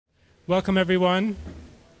Welcome, everyone.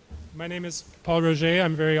 My name is Paul Roger.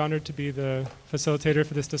 I'm very honored to be the facilitator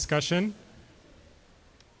for this discussion.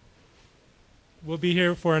 We'll be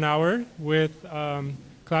here for an hour with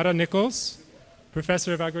Clara Nicholls,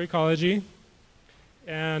 Professor of Agroecology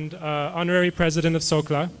and Honorary President of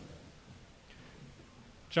SOCLA,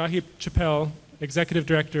 Jahi Chappell, Executive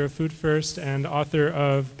Director of Food First and author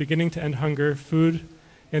of Beginning to End Hunger, Food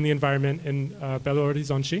and the Environment in Belo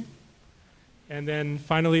Horizonte. And then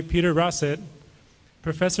finally, Peter Rosset,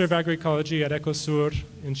 Professor of Agroecology at ECOSUR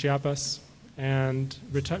in Chiapas and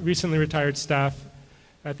recently retired staff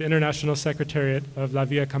at the International Secretariat of La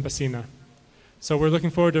Vía Campesina. So we're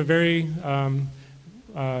looking forward to a very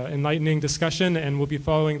enlightening discussion, and we'll be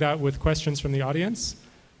following that with questions from the audience.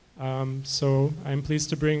 So I'm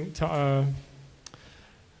pleased to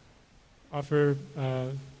offer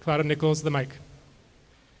Clara Nicholls the mic.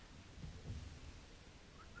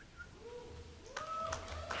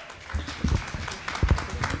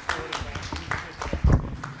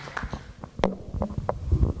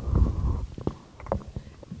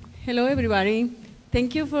 Hello, everybody.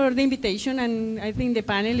 Thank you for the invitation, and I think the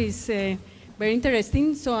panel is very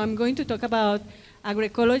interesting. So I'm going to talk about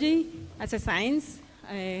agroecology as a science,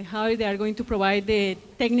 how they are going to provide the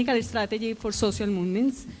technical strategy for social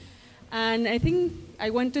movements. And I think I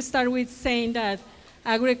want to start with saying that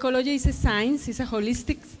agroecology is a science, it's a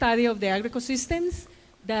holistic study of the agroecosystems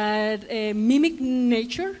that mimic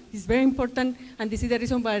nature. It's very important, and this is the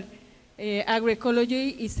reason why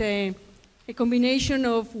agroecology is a combination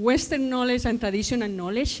of Western knowledge and traditional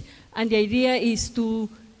knowledge, and the idea is to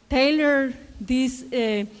tailor these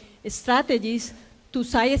strategies to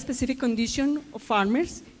site-specific condition of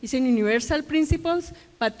farmers. It's in universal principles,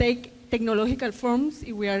 but take technological forms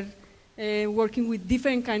if we are working with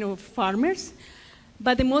different kind of farmers.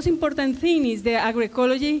 But the most important thing is the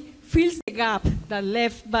agroecology fills the gap that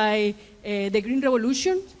left by the Green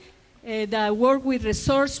Revolution, that work with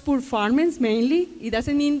resource-poor farmers mainly. It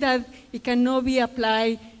doesn't mean that it cannot be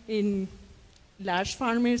applied in large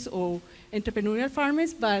farmers or entrepreneurial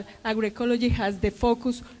farmers, but agroecology has the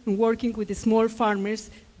focus on working with the small farmers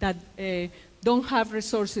that don't have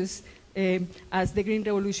resources as the Green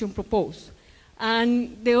Revolution proposed.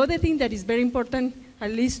 And the other thing that is very important, at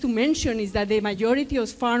least to mention, is that the majority of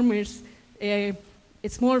farmers,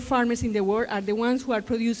 small farmers in the world, are the ones who are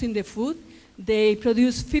producing the food. They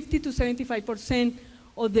produce 50 to 75%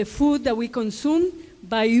 of the food that we consume,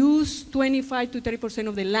 but use 25 to 30%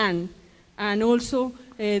 of the land, and also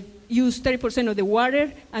use 30% of the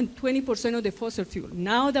water and 20% of the fossil fuel.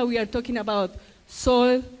 Now that we are talking about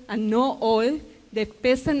soil and no oil, the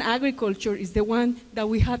peasant agriculture is the one that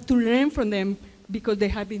we have to learn from them because they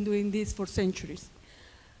have been doing this for centuries.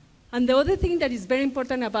 And the other thing that is very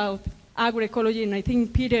important about agroecology, and I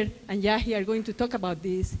think Peter and Jahi are going to talk about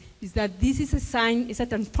this, is that this is a science, it's a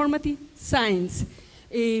transformative science.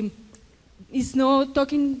 It's not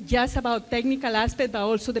talking just about technical aspects, but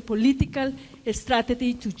also the political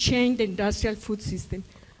strategy to change the industrial food system.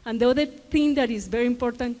 And the other thing that is very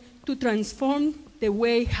important, to transform the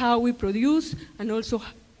way how we produce and also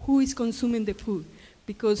who is consuming the food.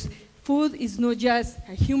 Because food is not just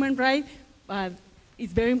a human right, but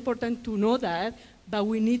it's very important to know that, but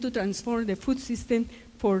we need to transform the food system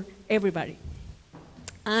for everybody.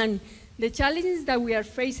 And the challenges that we are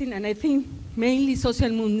facing, and I think mainly social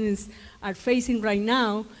movements are facing right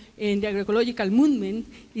now in the agroecological movement,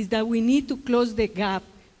 is that we need to close the gap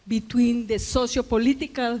between the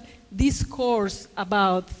socio-political discourse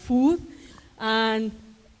about food and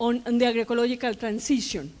on the agroecological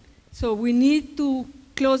transition. So we need to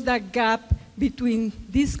close that gap between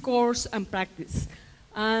discourse and practice.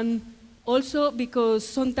 And also because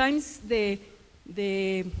sometimes the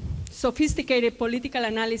sophisticated political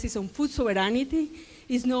analysis on food sovereignty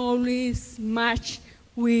is not always matched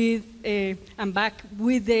with and back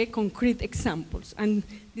with the concrete examples. And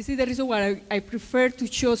this is the reason why I prefer to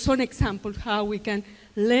show some examples how we can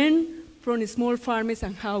learn from small farmers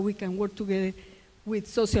and how we can work together with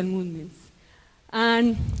social movements.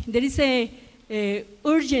 And there is a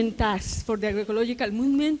urgent task for the agroecological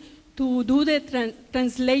movement to do the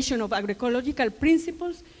translation of agroecological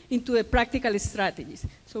principles into the practical strategies.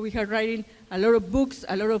 So we are writing a lot of books,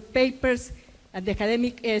 a lot of papers at the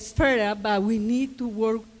academic sphere, but we need to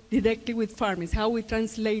work directly with farmers, how we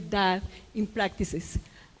translate that in practices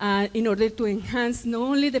in order to enhance not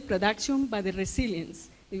only the production, but the resilience.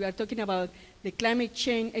 If we are talking about the climate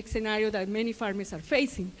change scenario that many farmers are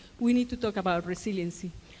facing, we need to talk about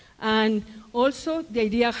resiliency. And also the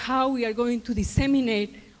idea how we are going to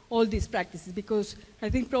disseminate all these practices, because I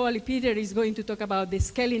think probably Peter is going to talk about the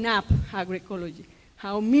scaling up agroecology,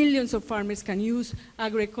 how millions of farmers can use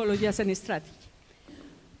agroecology as a strategy.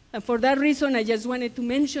 And for that reason, I just wanted to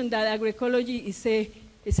mention that agroecology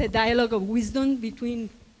is a dialogue of wisdom between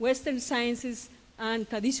Western sciences and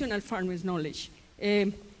traditional farmers' knowledge.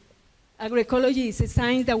 Agroecology is a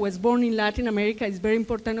science that was born in Latin America. It's very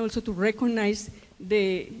important also to recognize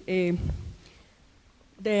the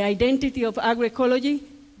identity of agroecology,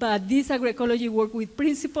 but this agroecology works with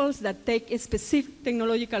principles that take a specific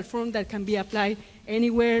technological form that can be applied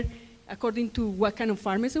anywhere according to what kind of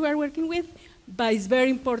farmers we are working with. But it's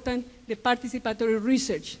very important, the participatory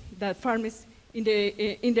research that farmers in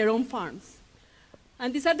their own farms.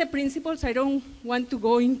 And these are the principles. I don't want to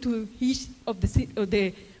go into each of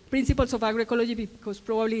the principles of agroecology because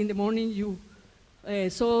probably in the morning you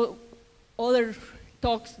saw other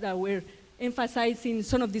talks that were emphasizing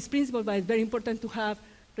some of these principles, but it's very important to have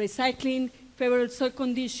recycling, favorable soil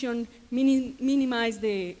condition, minimize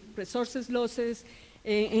the resources losses,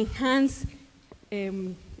 enhance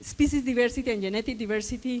species diversity and genetic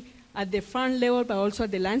diversity at the farm level, but also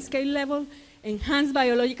at the land scale level, enhance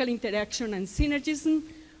biological interaction and synergism.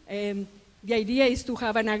 The idea is to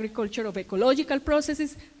have an agriculture of ecological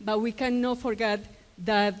processes, but we cannot forget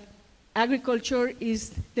that agriculture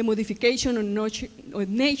is the modification of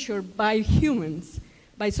nature by humans,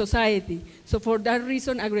 by society. So for that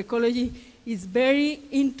reason, agroecology is very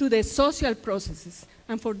into the social processes.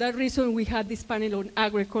 And for that reason, we have this panel on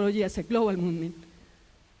agroecology as a global movement.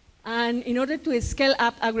 And in order to scale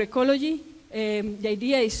up agroecology, the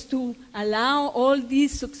idea is to allow all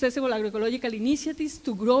these successful agroecological initiatives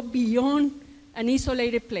to grow beyond an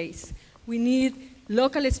isolated place. We need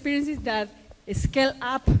local experiences that scale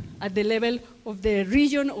up at the level of the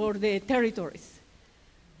region or the territories.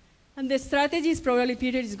 And the strategies, probably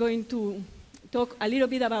Peter is going to talk a little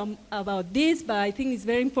bit about this, but I think it's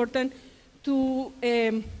very important to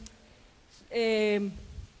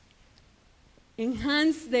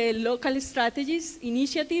enhance the local strategies,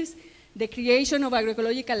 initiatives, the creation of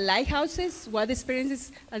agroecological lighthouses, what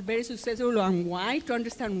experiences are very successful and why, to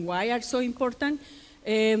understand why are so important.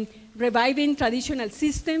 Reviving traditional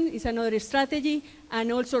systems is another strategy, and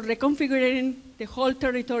also reconfiguring the whole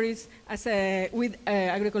territories as with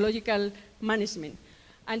agroecological management.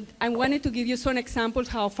 And I wanted to give you some examples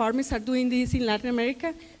how farmers are doing this in Latin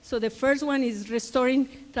America. So the first one is restoring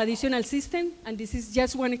traditional systems, and this is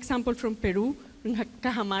just one example from Peru, in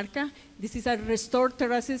Cajamarca. This is a restored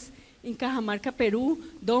terraces in Cajamarca, Peru,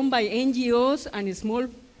 done by NGOs and small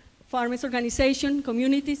farmers organization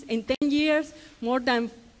communities. In 10 years, more than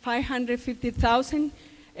 550,000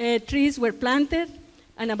 trees were planted,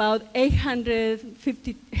 and about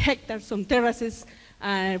 850 hectares of terraces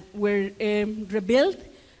were rebuilt,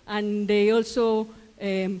 and they also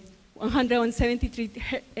 173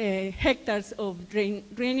 hectares of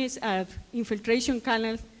drainage infiltration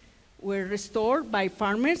canals were restored by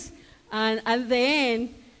farmers, and at the end,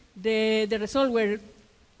 the result were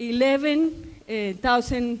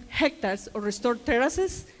 11,000 hectares of restored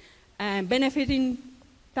terraces, benefiting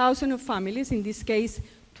thousands of families, in this case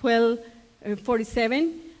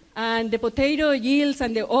 1247, and the potato yields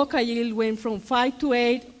and the oca yield went from 5 to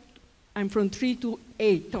 8 and from 3 to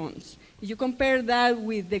 8 tons. If you compare that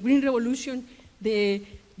with the Green Revolution, the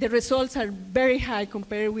results are very high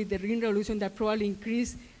compared with the Green Revolution that probably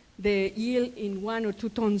increased the yield in 1 or 2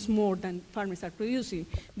 tons more than farmers are producing.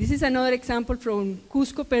 This is another example from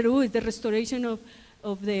Cusco, Peru, is the restoration of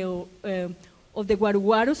the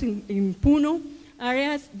guaruguaros in Puno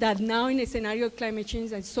areas that now in a scenario of climate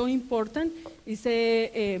change is so important. It's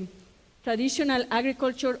a traditional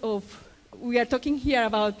agriculture of, we are talking here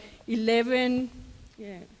about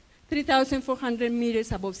 3,400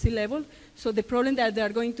 meters above sea level. So the problem that they are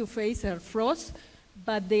going to face are frost,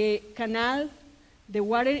 but the canal, the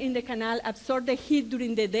water in the canal absorbs the heat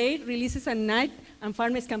during the day, releases at night, and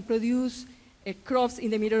farmers can produce crops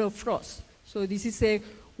in the middle of frost. So this is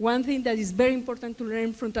one thing that is very important to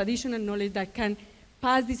learn from traditional knowledge that can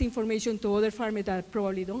pass this information to other farmers that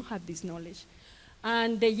probably don't have this knowledge.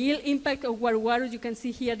 And the yield impact of guaruguaros, you can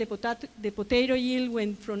see here the potato yield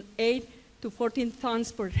went from 8 to 14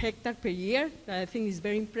 tons per hectare per year. That I think is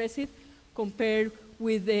very impressive compared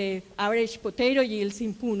with the average potato yields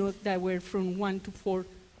in Puno that were from 1 to 4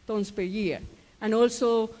 tons per year. And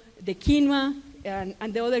also the quinoa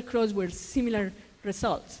and the other crops were similar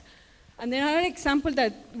results. And another example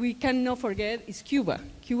that we cannot forget is Cuba.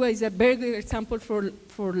 Cuba is a very good example for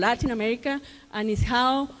Latin America, and is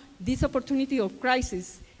how this opportunity of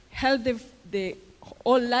crisis helped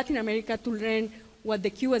all Latin America to learn what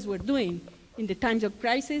the Cubans were doing in the times of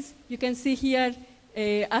crisis. You can see here,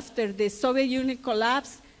 after the Soviet Union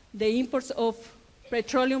collapse, the imports of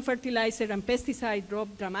petroleum fertilizer and pesticide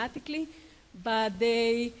dropped dramatically, but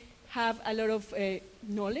they have a lot of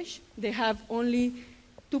knowledge. They have only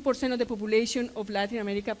 2% of the population of Latin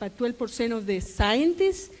America, but 12% of the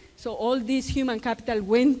scientists. So all this human capital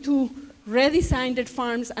went to redesign their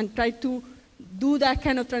farms and try to do that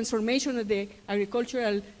kind of transformation of the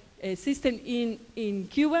agricultural system in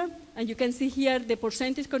Cuba. And you can see here the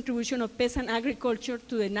percentage contribution of peasant agriculture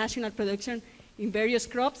to the national production in various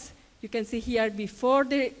crops. You can see here before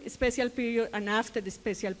the special period and after the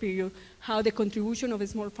special period, how the contribution of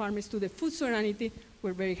small farmers to the food sovereignty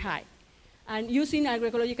were very high. And using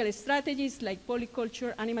agroecological strategies like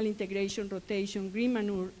polyculture, animal integration, rotation, green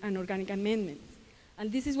manure, and organic amendments.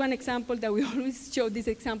 And this is one example that we always show this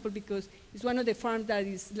example because it's one of the farms that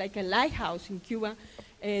is like a lighthouse in Cuba.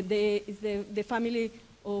 It's the family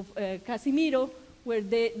of Casimiro, where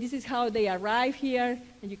this is how they arrive here,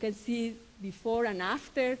 and you can see before and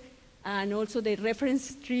after, and also the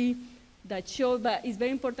reference tree that showed, but it's very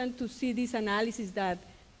important to see this analysis that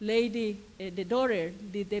lady, the daughter,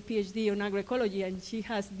 did the PhD on agroecology, and she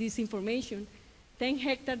has this information. 10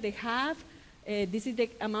 hectares they have. This is the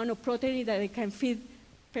amount of protein that they can feed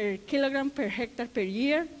per kilogram per hectare per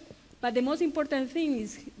year. But the most important thing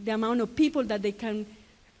is the amount of people that they can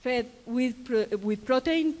feed with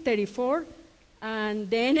protein, 34, and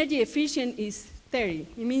the energy efficient is 30.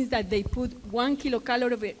 It means that they put 1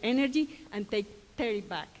 kilocalorie of energy and take 30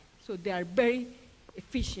 back. So they are very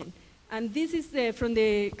efficient. And this is from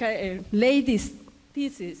the lady's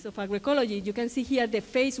thesis of agroecology. You can see here the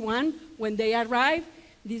phase 1, when they arrived,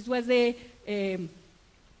 this was the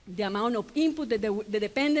amount of input, the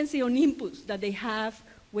dependency on inputs that they have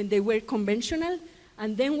when they were conventional.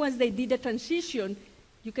 And then once they did the transition,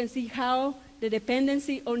 you can see how the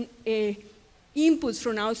dependency on inputs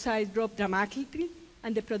from outside dropped dramatically,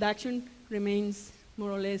 and the production remains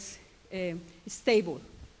more or less stable.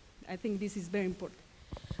 I think this is very important.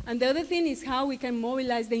 And the other thing is how we can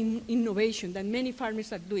mobilize the innovation that many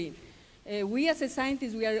farmers are doing. We as a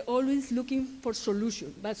scientist, we are always looking for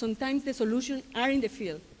solutions, but sometimes the solutions are in the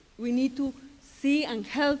field. We need to see and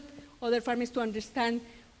help other farmers to understand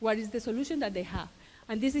what is the solution that they have.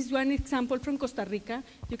 And this is one example from Costa Rica.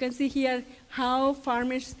 You can see here how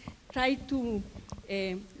farmers try to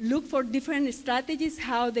look for different strategies,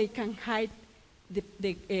 how they can hide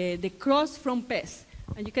the crops from pests.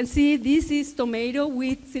 And you can see this is tomato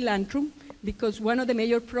with cilantro, because one of the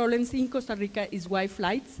major problems in Costa Rica is white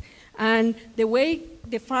flies. And the way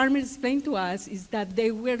the farmers explained to us is that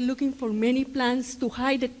they were looking for many plants to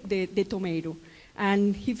hide the tomato.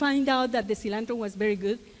 And he found out that the cilantro was very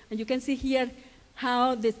good. And you can see here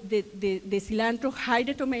how the cilantro hide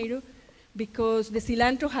the tomato, because the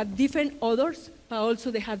cilantro have different odors, but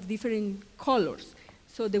also they have different colors.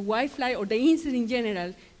 So the whitefly or the insect in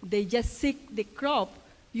general, they just seek the crop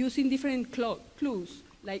using different clues,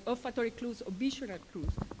 like olfactory clues or visual clues.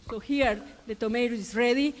 So here, the tomato is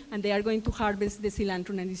ready, and they are going to harvest the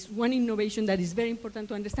cilantro. And it's one innovation that is very important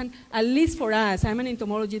to understand, at least for us. I'm an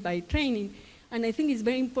entomologist by training, and I think it's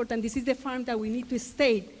very important. This is the farm that we need to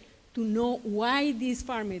stay to know why this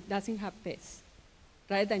farmer doesn't have pests,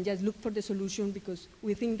 rather than just look for the solution, because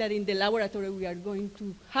we think that in the laboratory we are going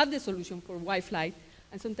to have the solution for whitefly.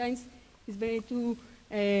 And sometimes it's very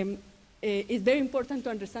important to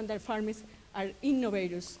understand that farmers are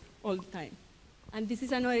innovators all the time. And this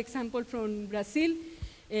is another example from Brazil.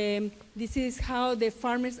 This is how the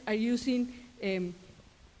farmers are using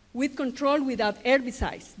weed control without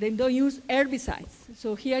herbicides. They don't use herbicides.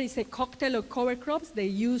 So here is a cocktail of cover crops. They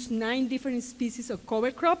use 9 different species of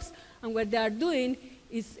cover crops. And what they are doing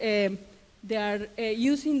is they are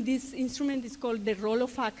using this instrument. It's called the rolo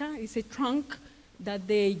faca. It's a trunk that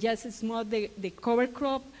they just smoke the cover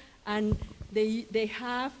crop, and they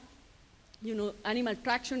have, animal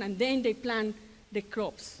traction, and then they plant the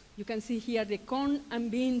crops. You can see here the corn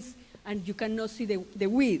and beans, and you cannot see the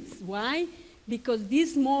weeds. Why? Because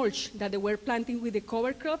this mulch that they were planting with the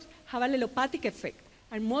cover crops have allelopathic effect.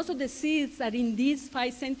 And most of the seeds are in these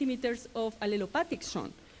 5 centimeters of allelopathic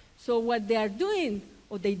zone. So what they are doing,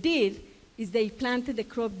 or they did, is they planted the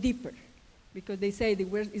crop deeper, because they say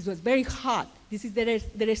it was very hot. This is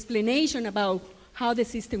their explanation about how the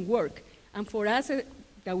system works. And for us,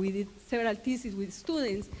 that we did several theses with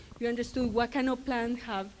students, we understood what kind of plants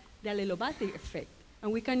have the allelopathic effect.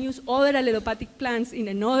 And we can use other allelopathic plants in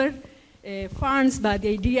another farms, but the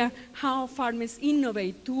idea how farmers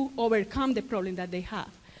innovate to overcome the problem that they have.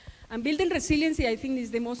 And building resiliency, I think,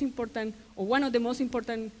 is the most important, or one of the most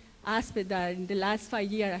important aspects that in the last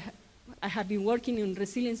 5 years I have been working on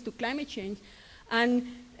resilience to climate change. And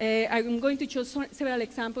I'm going to show several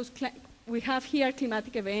examples. we have here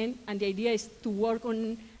climatic event, and the idea is to work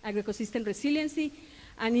on agroecosystem resiliency.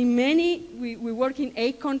 And in many, we work in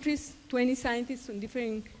 8 countries, 20 scientists from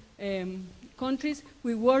different countries.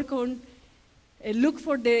 We work on, look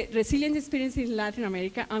for the resilient experience in Latin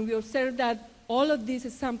America, and we observe that all of these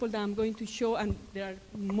examples that I'm going to show, and there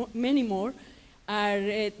are many more, are,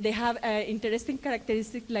 they have interesting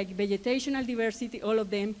characteristics like vegetational diversity, all of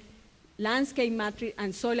them, landscape matrix,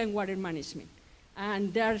 and soil and water management.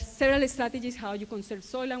 And there are several strategies how you conserve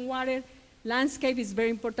soil and water. Landscape is very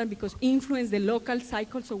important because influence the local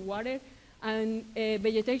cycles of water. And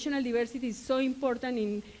vegetational diversity is so important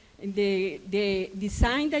in the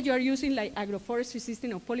design that you are using, like agroforestry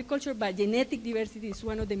system or polyculture, but genetic diversity is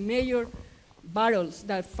one of the major battles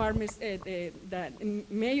that farmers, the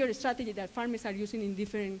major strategy that farmers are using in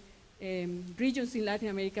different regions in Latin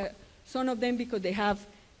America. Some of them because they have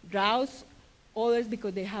droughts, others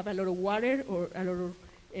because they have a lot of water or a lot of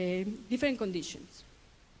different conditions.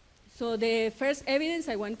 So the first evidence,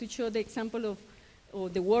 I want to show the example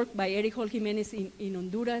of the work by Eric Hall Jimenez in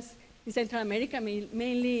Honduras, in Central America,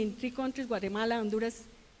 mainly in 3 countries, Guatemala, Honduras,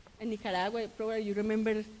 and Nicaragua. Probably you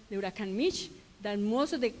remember the Hurricane Mitch, that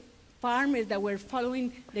most of the farmers that were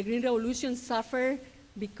following the Green Revolution suffer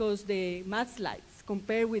because the mudslides,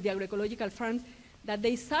 compared with the agroecological farms, that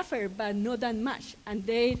they suffer, but not that much, and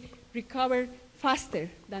they recover faster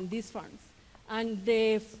than these farms. And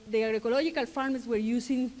the agroecological farmers were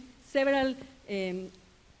using several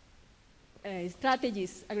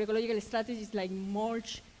strategies, agroecological strategies like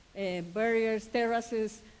mulch, barriers,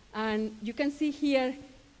 terraces, and you can see here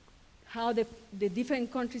how the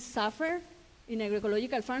different countries suffer in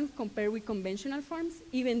agroecological farms compared with conventional farms.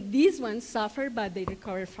 Even these ones suffer, but they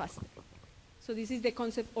recover faster. So this is the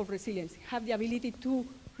concept of resilience, have the ability to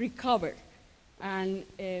recover and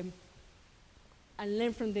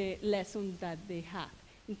learn from the lessons that they have.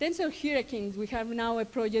 In terms of hurricanes, we have now a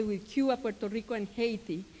project with Cuba, Puerto Rico, and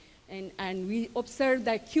Haiti, and we observed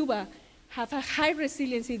that Cuba have a high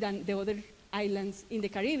resiliency than the other islands in the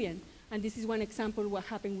Caribbean. And this is one example of what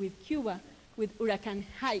happened with Cuba, with Hurricane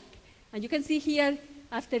Ike. And you can see here,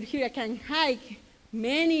 after Hurricane Ike,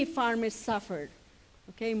 many farmers suffered,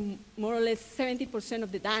 okay, more or less 70%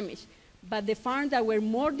 of the damage. But the farms that were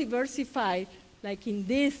more diversified, like in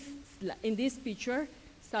this picture,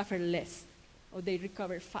 suffered less, or they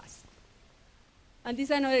recovered fast. And this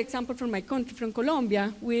is another example from my country, from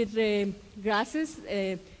Colombia, with grasses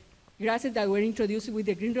that were introduced with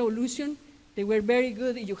the Green Revolution. They were very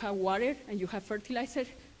good if you have water and you have fertilizer,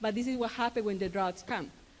 but this is what happened when the droughts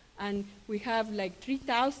come. And we have like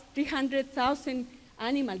 300,000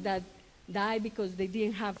 animals that die because they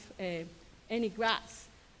didn't have any grass.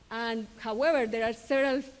 And however, there are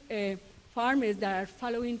several farmers that are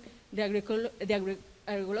following the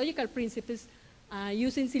agroecological principles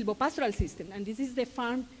using silvopastoral system. And this is the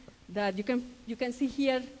farm that you can see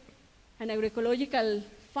here, an agroecological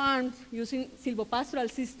farm using silvopastoral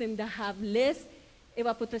system that have less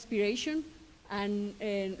evapotranspiration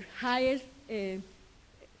and higher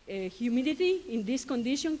humidity in this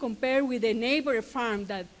condition compared with a neighbor farm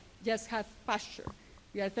that just have pasture.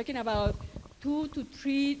 We are talking about 2 to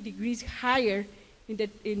 3 degrees higher in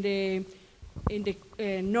the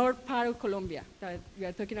north part of Colombia. That we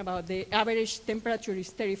are talking about the average temperature is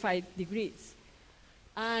 35 degrees.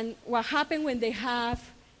 And what happens when they have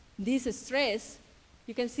this stress,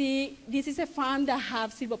 you can see this is a farm that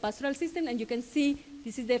have silvopastoral system, and you can see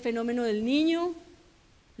this is the phenomenon El Niño,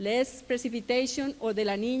 less precipitation, or the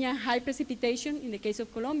La Niña, high precipitation in the case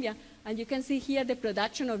of Colombia. And you can see here the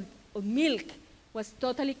production of milk was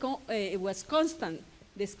totally it was constant,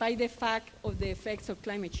 despite the fact of the effects of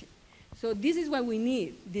climate change. So this is what we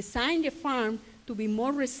need, design the farm to be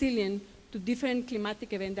more resilient to different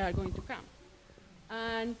climatic events that are going to come.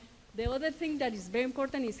 And the other thing that is very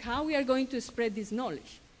important is how we are going to spread this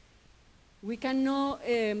knowledge. We cannot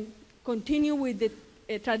continue with the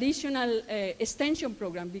traditional extension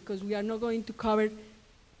program because we are not going to cover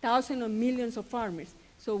thousands or millions of farmers.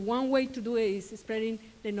 So one way to do it is spreading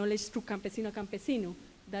the knowledge through Campesino Campesino.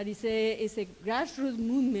 That is a grassroots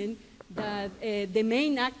movement that the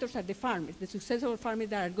main actors are the farmers, the successful farmers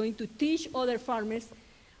that are going to teach other farmers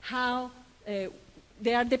how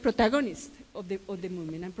they are the protagonists of the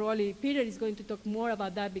movement. And probably Peter is going to talk more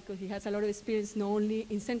about that because he has a lot of experience not only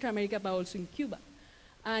in Central America but also in Cuba.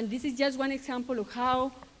 And this is just one example of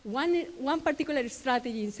how one particular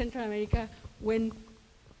strategy in Central America went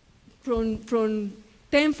from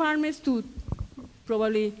 10 farmers to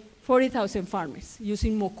probably 40,000 farmers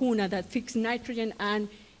using Mocuna that fix nitrogen and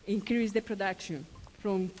increase the production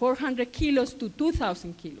from 400 kilos to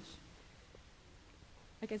 2,000 kilos.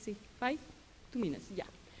 I can see 2 minutes, yeah.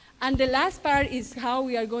 And the last part is how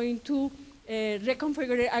we are going to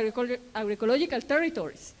reconfigure agroecological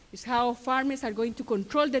territories. It's how farmers are going to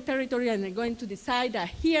control the territory and are going to decide that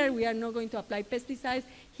here we are not going to apply pesticides,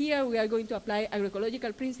 here we are going to apply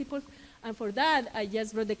agroecological principles. And for that, I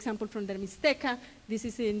just brought the example from the Mixteca. This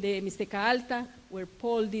is in the Mixteca Alta, where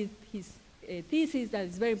Paul did his thesis. That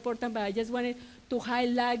is very important, but I just wanted to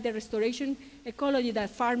highlight the restoration ecology that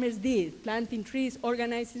farmers did, planting trees,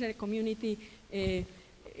 organizing a community,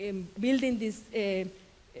 building these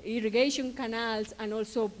irrigation canals, and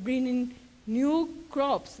also bringing new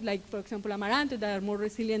crops, like, for example, amaranth, that are more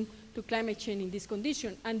resilient to climate change in this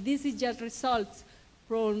condition. And this is just results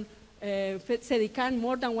from CEDICAN.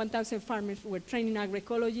 More than 1,000 farmers were trained in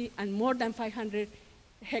agroecology, and more than 500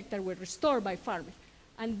 hectares were restored by farmers.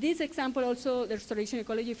 And this example also, the restoration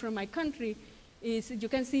ecology from my country, is, you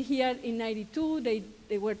can see here in 92,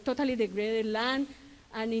 they were totally degraded land,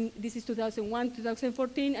 and this is 2001,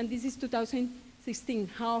 2014, and this is 2016,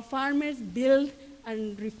 how farmers build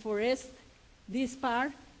and reforest this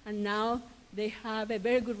part, and now they have a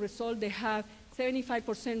very good result. They have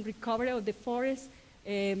 75% recovery of the forest.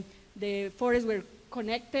 The forests were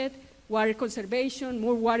connected, water conservation,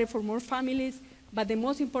 more water for more families. But the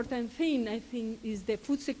most important thing, I think, is the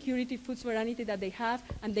food security, food sovereignty that they have,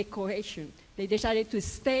 and the cohesion. They decided to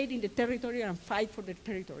stay in the territory and fight for the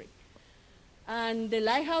territory. And the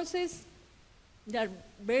lighthouses, there are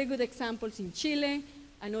very good examples in Chile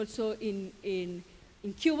and also in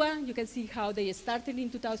Cuba. You can see how they started in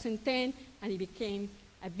 2010, and it became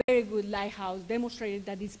a very good lighthouse, demonstrated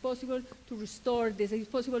that it's possible to restore this, it's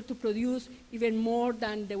possible to produce even more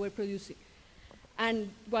than they were producing.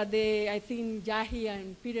 And what I think Jahi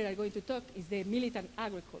and Peter are going to talk is the militant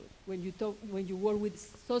agroecology. When you work with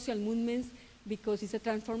social movements, because it's a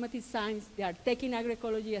transformative science, they are taking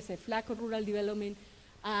agroecology as a flag of rural development.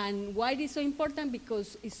 And why it is so important?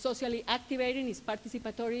 Because it's socially activating, it's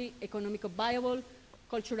participatory, economically viable,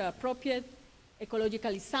 culturally appropriate,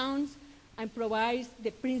 ecologically sound, and provides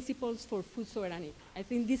the principles for food sovereignty. I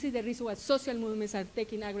think this is the reason why social movements are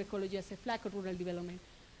taking agroecology as a flag of rural development.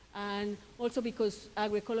 And also because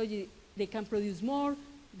agroecology, they can produce more,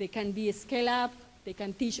 they can be scaled up, they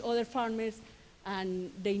can teach other farmers,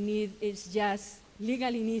 and they need, it's just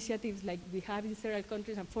legal initiatives like we have in several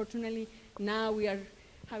countries. Unfortunately, now we are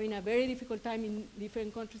having a very difficult time in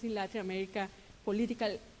different countries in Latin America,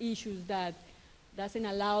 political issues that doesn't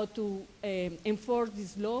allow to enforce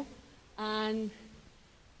this law. And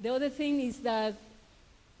the other thing is that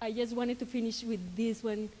I just wanted to finish with this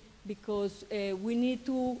one, because we need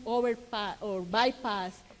to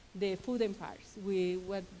bypass the food empires.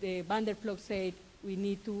 What the Van der Ploeg said, we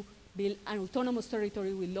need to build an autonomous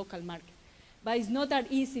territory with local market. But it's not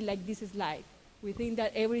that easy like this slide. We think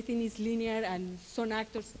that everything is linear and some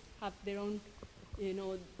actors have their own,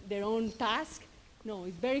 their own task. No,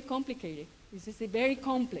 it's very complicated. This is very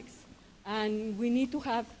complex. And we need to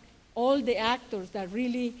have all the actors that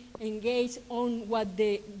really engage on what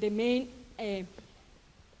the main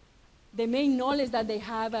knowledge that they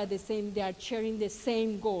have are the same, they are sharing the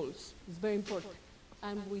same goals. It's very important.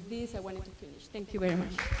 And with this, I wanted to finish. Thank you very much.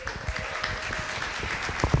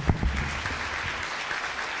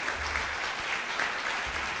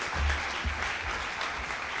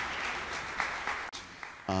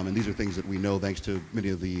 And these are things that we know thanks to many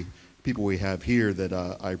of the people we have here that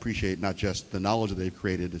I appreciate, not just the knowledge that they've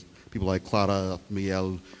created, people like Clara,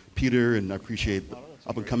 Miguel, Peter, and I appreciate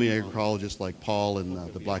up-and-coming agroecologists like Paul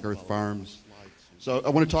and the Black Earth Farms. So I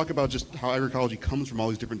want to talk about just how agroecology comes from all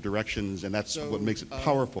these different directions, and that's what makes it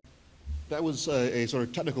powerful. That was a sort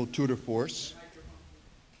of technical tour de force.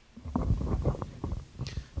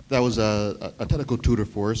 That was a technical tour de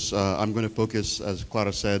force. I'm going to focus, as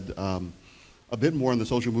Clara said, a bit more on the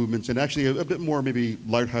social movements and actually a bit more maybe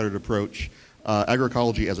lighthearted approach.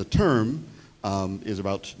 Agroecology as a term is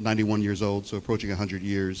about 91 years old, so approaching 100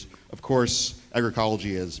 years. Of course,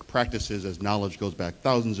 agroecology as practices, as knowledge goes back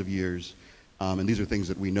thousands of years. And these are things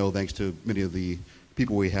that we know thanks to many of the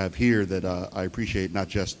people we have here that I appreciate, not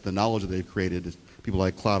just the knowledge that they've created, people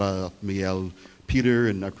like Clara, Miguel, Peter,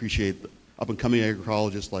 and I appreciate up-and-coming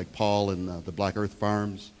agroecologists like Paul and the Black Earth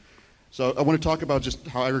Farms. So I want to talk about just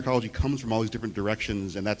how agroecology comes from all these different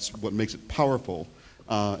directions, and that's what makes it powerful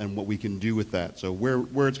and what we can do with that. So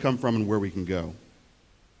where it's come from and where we can go.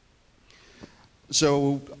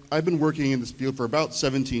 So I've been working in this field for about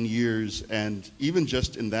 17 years, and even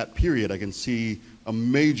just in that period, I can see a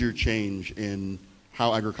major change in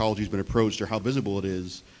how agroecology has been approached or how visible it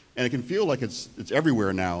is. And it can feel like it's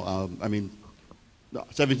everywhere now. I mean,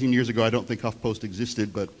 17 years ago, I don't think HuffPost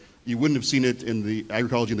existed, but you wouldn't have seen it in the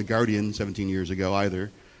Agroecology in the Guardian 17 years ago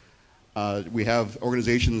either. We have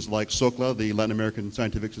organizations like SOCLA, the Latin American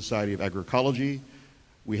Scientific Society of Agroecology.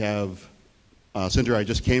 We have Centro I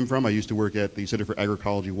just came from. I used to work at the Center for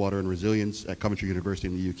Agroecology, Water and Resilience at Coventry University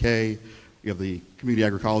in the UK. We have the Community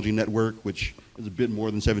Agroecology Network, which is a bit more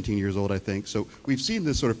than 17 years old, I think. So we've seen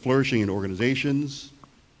this sort of flourishing in organizations,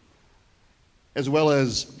 as well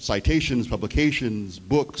as citations, publications,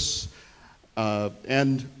 books,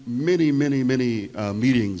 and many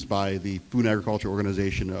meetings by the Food and Agriculture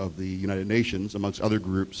Organization of the United Nations, amongst other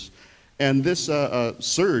groups. And this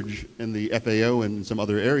surge in the FAO and in some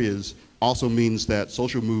other areas also means that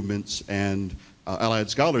social movements and allied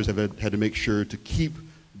scholars have had to make sure to keep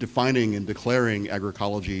defining and declaring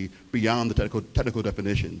agroecology beyond the technical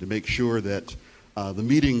definition, to make sure that the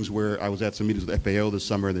meetings where I was at some meetings with FAO this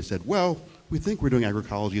summer, they said, well, we think we're doing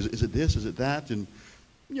agroecology. Is it this? Is it that? And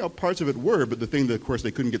parts of it were, but the thing that, of course,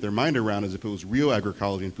 they couldn't get their mind around is if it was real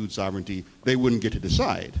agroecology and food sovereignty, they wouldn't get to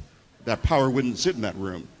decide. That power wouldn't sit in that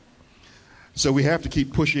room. So we have to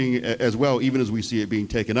keep pushing as well, even as we see it being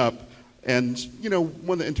taken up. And,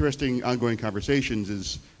 one of the interesting ongoing conversations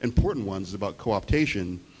is, important ones, is about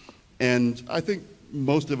co-optation. And I think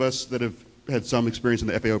most of us that have had some experience in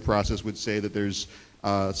the FAO process would say that there's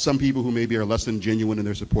some people who maybe are less than genuine in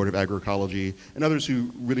their support of agroecology, and others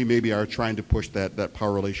who really maybe are trying to push that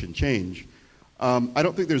power relation change. I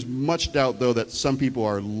don't think there's much doubt, though, that some people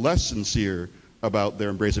are less sincere about their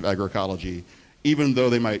embrace of agroecology, even though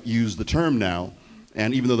they might use the term now,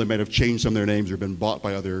 and even though they might have changed some of their names or been bought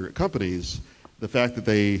by other companies. The fact that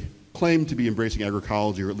they claim to be embracing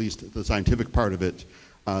agroecology, or at least the scientific part of it,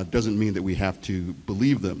 doesn't mean that we have to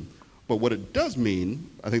believe them. But what it does mean,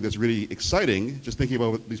 I think that's really exciting, just thinking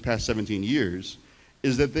about these past 17 years,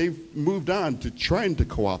 is that they've moved on to trying to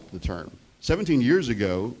co-opt the term. 17 years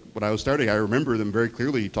ago, when I was starting, I remember them very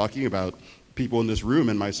clearly talking about people in this room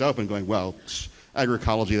and myself and going, well,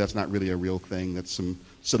 agroecology, that's not really a real thing. That's some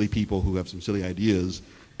silly people who have some silly ideas.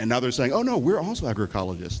 And now they're saying, oh no, we're also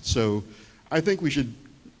agroecologists. So I think we should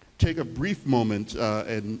take a brief moment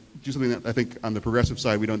and do something that I think on the progressive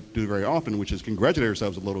side we don't do very often, which is congratulate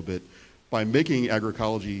ourselves a little bit by making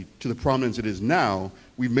agroecology to the prominence it is now.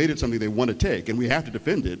 We've made it something they want to take, and we have to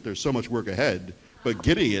defend it. There's so much work ahead, but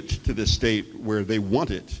getting it to this state where they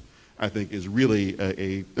want it, I think, is really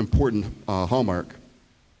a important hallmark.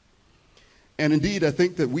 And indeed, I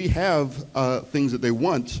think that we have things that they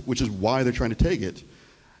want, which is why they're trying to take it.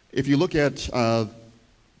 If you look at,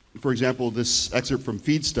 for example, this excerpt from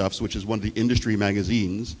Feedstuffs, which is one of the industry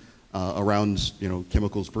magazines around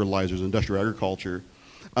chemicals, fertilizers, industrial agriculture,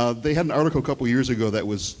 they had an article a couple years ago that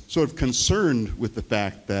was sort of concerned with the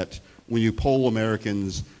fact that when you poll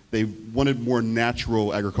Americans, they wanted more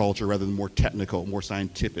natural agriculture rather than more technical, more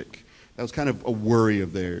scientific. That was kind of a worry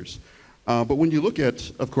of theirs. But when you look at,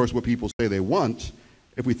 of course, what people say they want,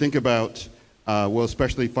 if we think about, well,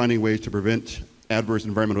 especially finding ways to prevent adverse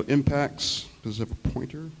environmental impacts. Does it have a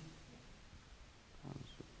pointer? How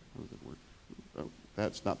does it work? Oh,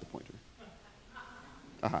 that's not the pointer.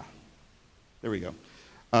 Aha. There we go.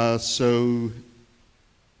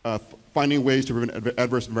 Finding ways to prevent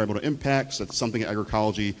adverse environmental impacts, that's something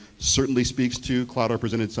agroecology certainly speaks to. Clara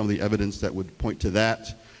presented some of the evidence that would point to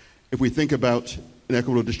that. If we think about an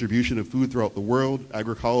equitable distribution of food throughout the world,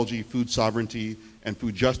 agroecology, food sovereignty, and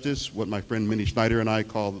food justice, what my friend Minnie Schneider and I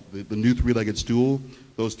call the new three-legged stool,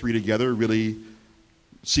 those three together really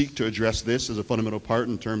seek to address this as a fundamental part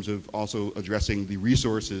in terms of also addressing the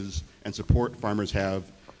resources and support farmers have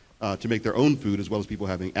to make their own food, as well as people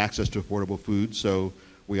having access to affordable food. So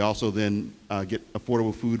we also then get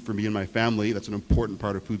affordable food for me and my family. That's an important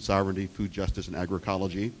part of food sovereignty, food justice, and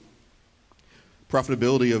agroecology.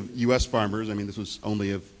 Profitability of U.S. farmers, I mean, this was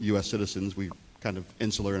only of U.S. citizens. We're kind of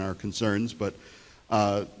insular in our concerns, but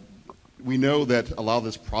we know that a lot of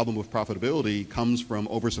this problem with profitability comes from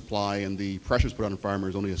oversupply and the pressures put on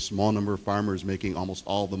farmers. Only a small number of farmers making almost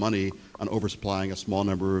all the money on oversupplying a small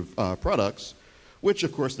number of products, which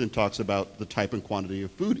of course then talks about the type and quantity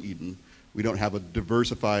of food eaten. We don't have a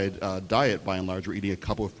diversified diet by and large. We're eating a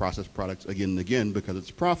couple of processed products again and again because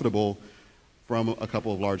it's profitable from a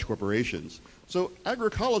couple of large corporations. So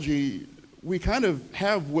agroecology, we kind of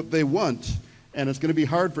have what they want, and it's going to be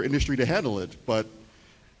hard for industry to handle it, but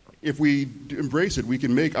if we embrace it, we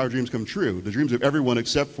can make our dreams come true, the dreams of everyone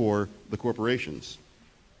except for the corporations.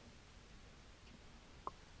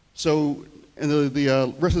 So in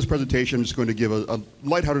the rest of this presentation, I'm just going to give a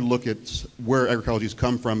lighthearted look at where agroecology has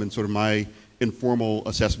come from and sort of my informal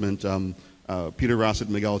assessment. Peter Rosset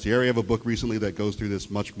and Miguel Thierry have a book recently that goes through this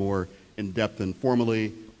much more in depth and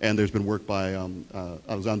formally, and there's been work by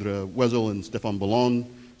Alexandra Wessel and Stefan Ballon.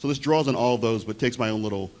 So this draws on all of those, but takes my own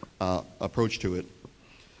little approach to it.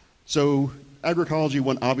 So agroecology,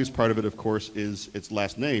 one obvious part of it, of course, is its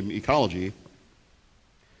last name, ecology.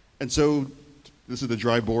 And so this is the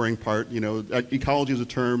dry, boring part. You know, ecology as a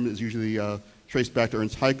term is usually traced back to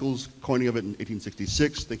Ernst Haeckel's coining of it in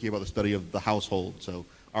 1866, thinking about the study of the household. So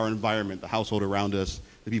our environment, the household around us,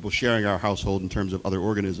 the people sharing our household in terms of other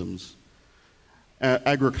organisms.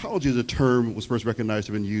 Agroecology as a term was first recognized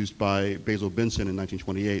to have been used by Basil Benson in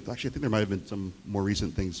 1928. Actually, I think there might have been some more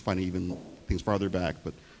recent things, finding even things farther back,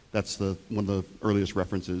 but that's one of the earliest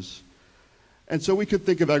references. And so we could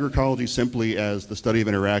think of agroecology simply as the study of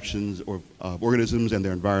interactions of organisms and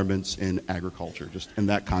their environments in agriculture, just in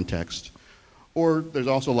that context. Or there's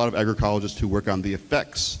also a lot of agroecologists who work on the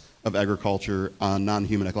effects of agriculture on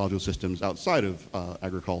non-human ecological systems outside of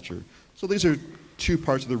agriculture. So these are two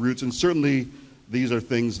parts of the roots, and certainly these are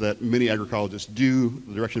things that many agroecologists do,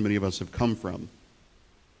 the direction many of us have come from.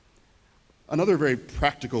 Another very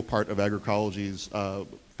practical part of agroecology's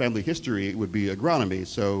family history would be agronomy.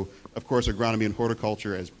 So, of course, agronomy and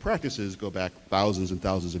horticulture as practices go back thousands and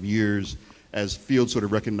thousands of years as fields sort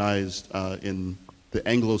of recognized in the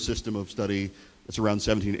Anglo system of study. It's around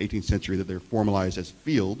 17th, 18th century that they're formalized as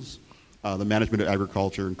fields, the management of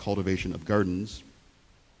agriculture and cultivation of gardens.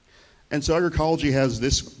 And so agroecology has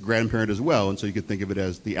this grandparent as well, and so you could think of it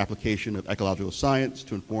as the application of ecological science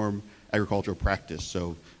to inform agricultural practice,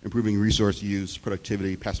 so improving resource use,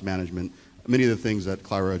 productivity, pest management, many of the things that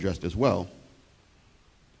Clara addressed as well.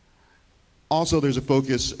 Also, there's a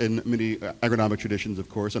focus in many agronomic traditions, of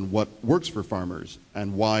course, on what works for farmers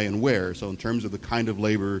and why and where. So in terms of the kind of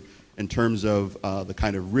labor, in terms of the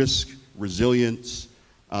kind of risk, resilience,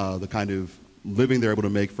 the kind of living they're able to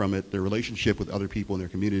make from it, their relationship with other people in their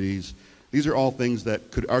communities. These are all things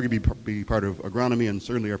that could arguably be part of agronomy and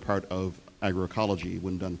certainly are part of agroecology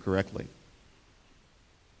when done correctly.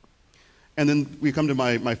 And then we come to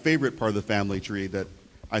my favorite part of the family tree that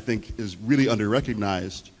I think is really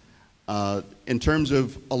under-recognized in terms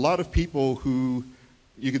of a lot of people who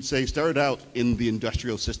you could say started out in the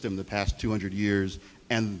industrial system the past 200 years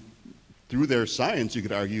and through their science, you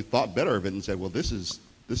could argue, thought better of it and said, well, this is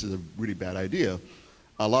a really bad idea.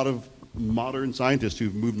 A lot of modern scientists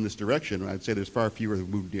who've moved in this direction, I'd say there's far fewer who've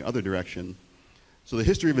moved in the other direction. So the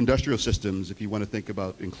history of industrial systems, if you want to think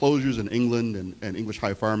about enclosures in England and English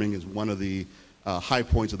high farming is one of the high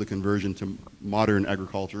points of the conversion to modern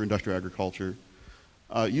agriculture, industrial agriculture.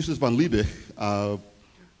 Justus von Liebig,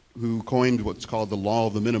 who coined what's called the law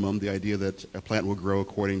of the minimum, the idea that a plant will grow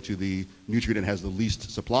according to the nutrient it has the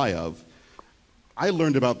least supply of. I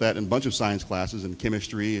learned about that in a bunch of science classes, in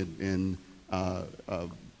chemistry, in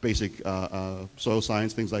basic soil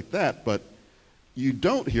science, things like that, but you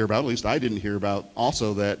don't hear about, at least I didn't hear about,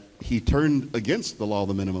 also that he turned against the law of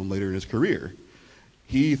the minimum later in his career.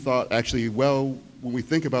 He thought, actually, well, when we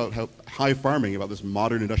think about how high farming, about this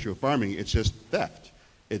modern industrial farming, it's just theft.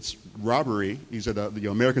 It's robbery. He said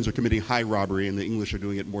the Americans are committing high robbery and the English are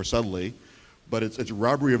doing it more subtly, but it's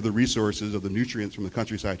robbery of the resources, of the nutrients from the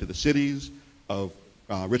countryside to the cities, of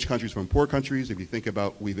rich countries from poor countries. If you think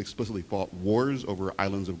about, we've explicitly fought wars over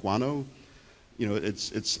islands of guano. You know,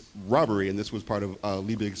 it's robbery, and this was part of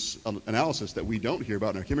Liebig's analysis that we don't hear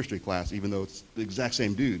about in our chemistry class, even though it's the exact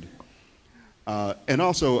same dude. And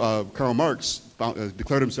also, Karl Marx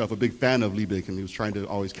declared himself a big fan of Liebig, and he was trying to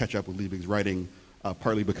always catch up with Liebig's writing,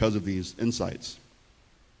 partly because of these insights.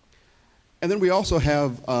 And then we also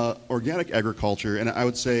have organic agriculture, and I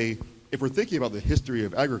would say, if we're thinking about the history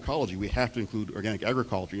of agroecology, we have to include organic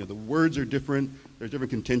agriculture. You know, the words are different, there's different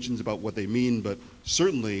contentions about what they mean, but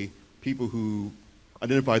certainly people who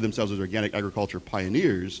identify themselves as organic agriculture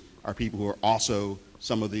pioneers are people who are also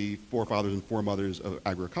some of the forefathers and foremothers of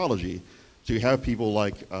agroecology. So you have people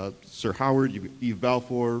like Sir Howard, Eve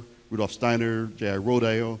Balfour, Rudolf Steiner, J.I.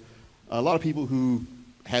 Rodale, a lot of people who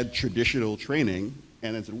had traditional training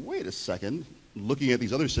and then said, wait a second, looking at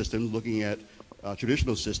these other systems, looking at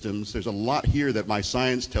traditional systems, there's a lot here that my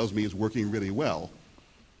science tells me is working really well.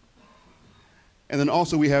 And then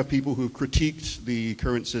also we have people who critiqued the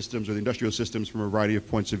current systems or the industrial systems from a variety of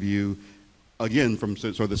points of view, again, from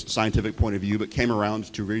sort of this scientific point of view, but came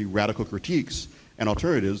around to very radical critiques and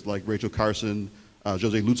alternatives like Rachel Carson,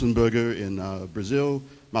 Jose Lutzenberger in Brazil,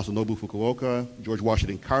 Masanobu Fukuoka, George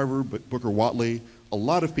Washington Carver, Booker Watley, a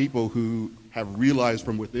lot of people who have realized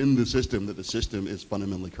from within the system that the system is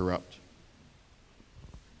fundamentally corrupt.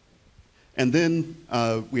 And then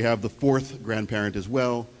we have the fourth grandparent as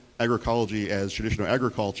well, agroecology as traditional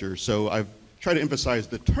agriculture. So I've tried to emphasize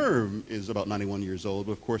the term is about 91 years old,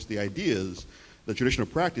 but of course the ideas, The traditional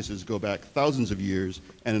practices go back thousands of years,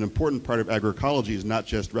 and an important part of agroecology is not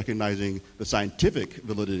just recognizing the scientific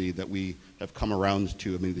validity that we have come around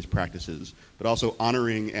to many of these practices, but also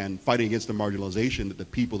honoring and fighting against the marginalization that the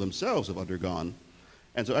people themselves have undergone.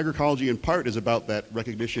 And so agroecology in part is about that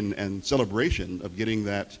recognition and celebration of getting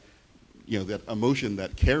that, that emotion,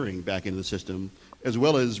 that caring back into the system, as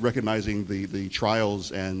well as recognizing the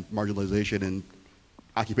trials and marginalization and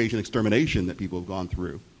occupation extermination that people have gone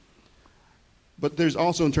through. But there's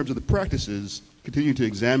also, in terms of the practices, continue to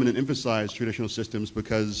examine and emphasize traditional systems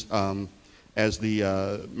because, as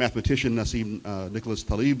the mathematician Nassim Nicholas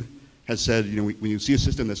Taleb has said, when you see a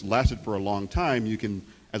system that's lasted for a long time, you can,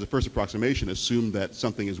 as a first approximation, assume that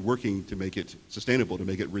something is working to make it sustainable, to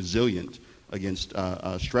make it resilient against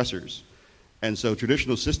stressors. And so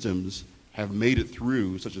traditional systems have made it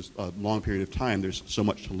through such a long period of time. There's so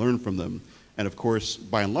much to learn from them. And of course,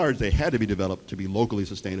 by and large, they had to be developed to be locally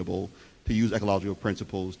sustainable, to use ecological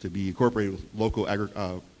principles, to be incorporated with local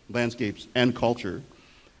landscapes and culture,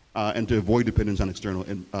 and to avoid dependence on external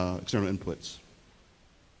inputs.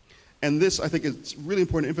 And this, I think, it's really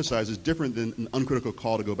important to emphasize, is different than an uncritical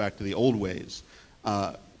call to go back to the old ways.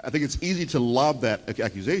 I think it's easy to lob that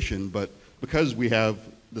accusation, but because we have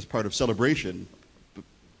this part of celebration,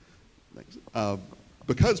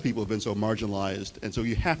 because people have been so marginalized, and so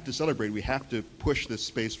you have to celebrate, we have to push this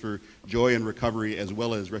space for joy and recovery as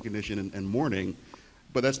well as recognition and mourning,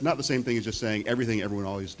 but that's not the same thing as just saying everything everyone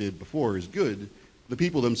always did before is good. The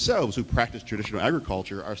people themselves who practice traditional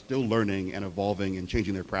agriculture are still learning and evolving and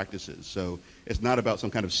changing their practices, so it's not about some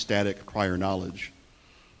kind of static prior knowledge.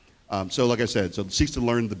 So like I said, so it seeks to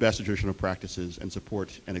learn the best of traditional practices and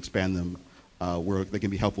support and expand them where they can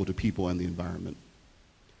be helpful to people and the environment.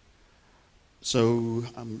 So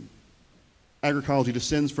agroecology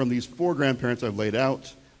descends from these four grandparents I've laid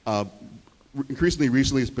out. Increasingly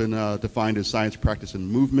recently, it's been defined as science, practice, and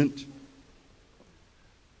movement,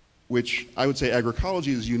 which I would say agroecology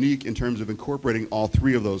is unique in terms of incorporating all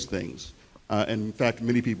three of those things. And in fact,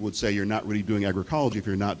 many people would say you're not really doing agroecology if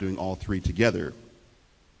you're not doing all three together.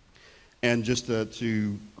 And just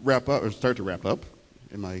to wrap up, or start to wrap up,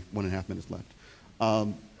 in my 1.5 minutes left,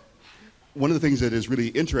 one of the things that is really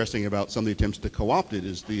interesting about some of the attempts to co-opt it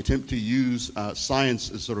is the attempt to use science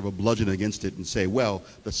as sort of a bludgeon against it and say, well,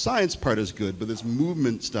 the science part is good, but this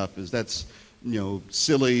movement stuff that's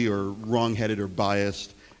silly or wrong-headed or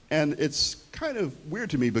biased. And it's kind of weird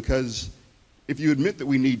to me because if you admit that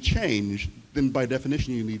we need change, then by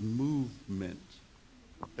definition you need movement.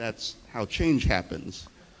 That's how change happens.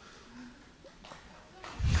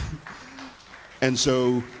 And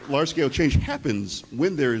so large-scale change happens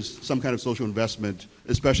when there's some kind of social investment,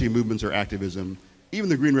 especially movements or activism. Even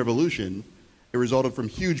the Green Revolution, it resulted from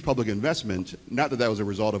huge public investment. Not that that was a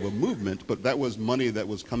result of a movement, but that was money that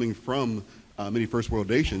was coming from many first world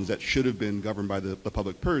nations that should have been governed by the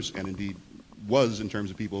public purse, and indeed was in terms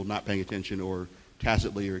of people not paying attention or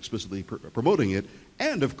tacitly or explicitly promoting it.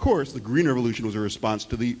 And of course, the Green Revolution was a response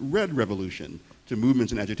to the Red Revolution, to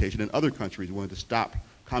movements and agitation in other countries who wanted to stop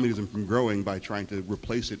communism from growing by trying to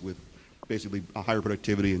replace it with basically a higher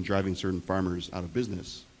productivity and driving certain farmers out of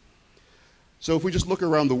business. So if we just look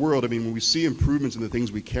around the world, I mean, when we see improvements in the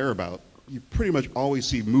things we care about, you pretty much always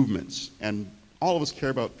see movements. And all of us care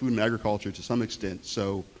about food and agriculture to some extent,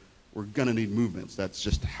 so we're gonna need movements. That's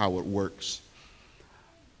just how it works.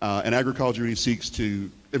 And agroecology really seeks to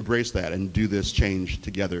embrace that and do this change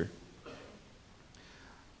together.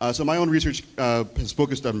 So my own research has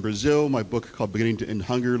focused on Brazil. My book called Beginning to End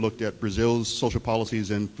Hunger looked at Brazil's social policies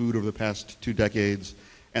and food over the past 2 decades.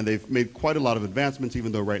 And they've made quite a lot of advancements,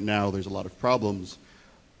 even though right now there's a lot of problems,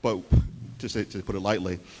 but to put it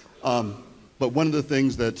lightly. But one of the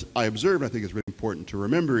things that I observed, I think is really important to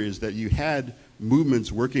remember, is that you had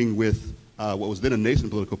movements working with what was then a nascent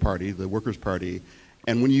political party, the Workers' Party.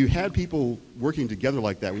 And when you had people working together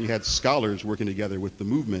like that, when you had scholars working together with the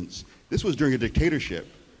movements, this was during a dictatorship.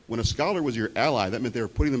 When a scholar was your ally, that meant they were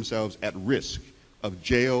putting themselves at risk of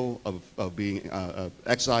jail, of being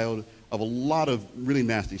exiled, of a lot of really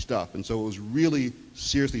nasty stuff. And so it was really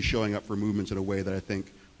seriously showing up for movements in a way that I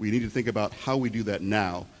think we need to think about how we do that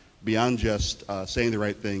now, beyond just saying the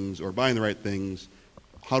right things or buying the right things.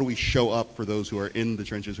 How do we show up for those who are in the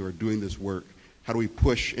trenches, who are doing this work? How do we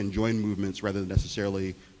push and join movements rather than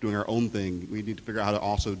necessarily doing our own thing? We need to figure out how to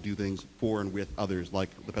also do things for and with others, like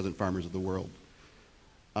the peasant farmers of the world.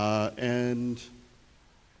 And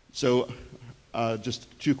so just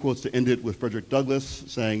 2 quotes to end it with Frederick Douglass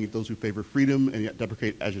saying, those who favor freedom and yet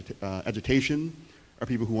deprecate agitation are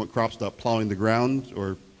people who want crops without plowing the ground,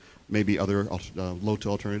 or maybe other low-to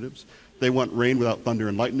alternatives. They want rain without thunder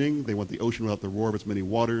and lightning. They want the ocean without the roar of its many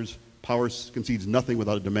waters. Power concedes nothing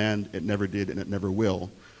without a demand. It never did, and it never will.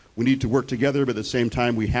 We need to work together, but at the same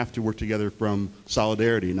time, we have to work together from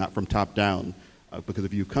solidarity, not from top down. Because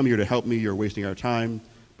if you come here to help me, you're wasting our time.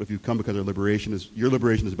 But if you come because your liberation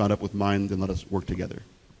is bound up with mine, then let us work together.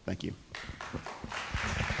 Thank you.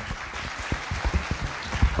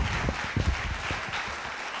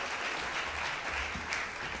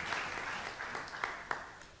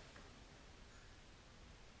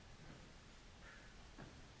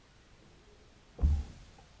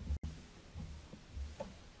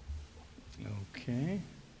 Okay.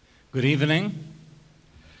 Good evening.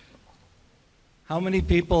 How many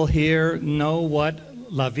people here know what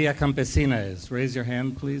La Vía Campesina is? Raise your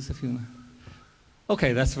hand, please, if you know.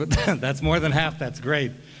 Okay, that's more than half. That's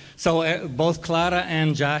great. So both Clara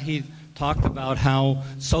and Jahi talked about how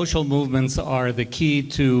social movements are the key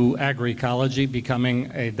to agroecology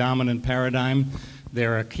becoming a dominant paradigm.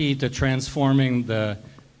 They're a key to transforming the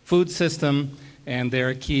food system, and they're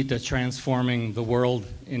a key to transforming the world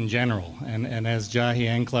in general. And as Jahi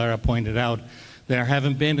and Clara pointed out, there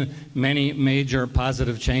haven't been many major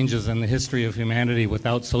positive changes in the history of humanity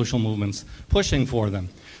without social movements pushing for them.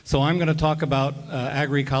 So I'm going to talk about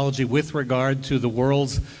agroecology with regard to the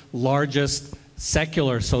world's largest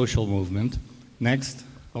secular social movement. Next.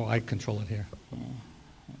 Oh, I control it here.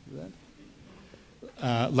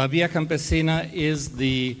 La Vía Campesina is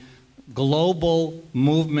the global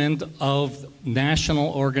movement of national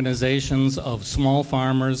organizations of small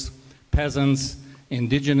farmers, peasants,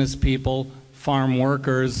 indigenous people, farm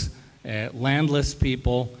workers, landless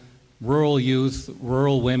people, rural youth,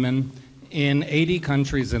 rural women in 80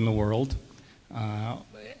 countries in the world.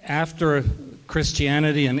 After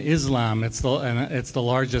Christianity and Islam, it's the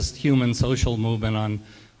largest human social movement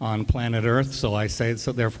on planet Earth, so I say it's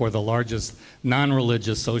therefore the largest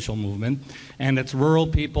non-religious social movement. And it's rural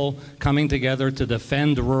people coming together to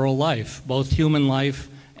defend rural life, both human life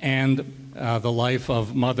and the life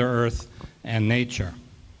of Mother Earth and nature.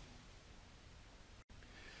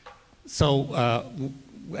 So,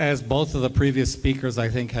 as both of the previous speakers, I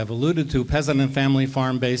think, have alluded to, peasant and family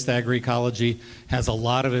farm-based agroecology has a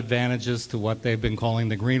lot of advantages to what they've been calling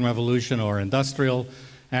the Green Revolution or industrial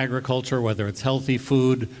agriculture, whether it's healthy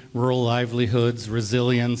food, rural livelihoods,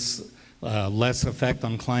 resilience, less effect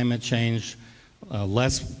on climate change,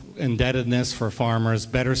 less indebtedness for farmers,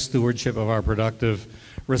 better stewardship of our productive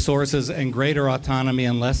resources, and greater autonomy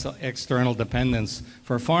and less external dependence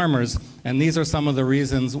for farmers. And these are some of the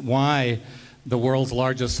reasons why the world's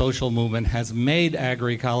largest social movement has made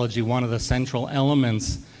agroecology one of the central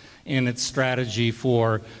elements in its strategy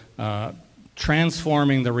for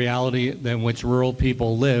transforming the reality in which rural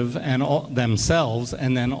people live and themselves,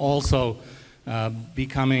 and then also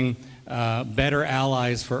becoming better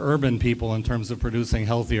allies for urban people in terms of producing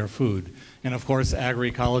healthier food. And of course,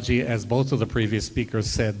 agroecology, as both of the previous speakers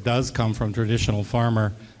said, does come from traditional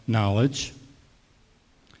farmer knowledge.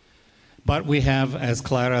 But we have, as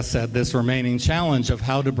Clara said, this remaining challenge of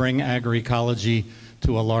how to bring agroecology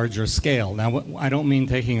to a larger scale. Now, I don't mean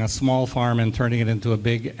taking a small farm and turning it into a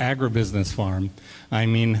big agribusiness farm. I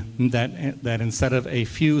mean that instead of a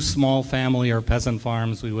few small family or peasant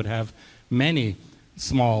farms, we would have many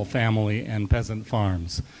small family and peasant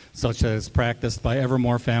farms, such as practiced by ever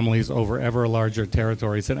more families over ever larger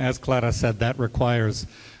territories. And as Clara said, that requires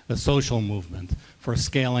a social movement for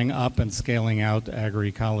scaling up and scaling out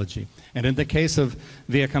agroecology. And in the case of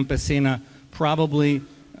Vía Campesina, probably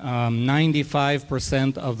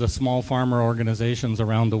 95% of the small farmer organizations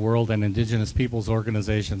around the world and indigenous peoples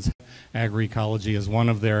organizations, agroecology is one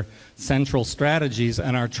of their central strategies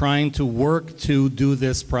and are trying to work to do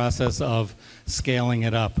this process of scaling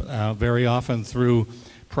it up, very often through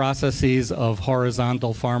processes of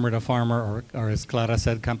horizontal farmer-to-farmer, or as Clara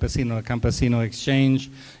said, campesino-to-campesino exchange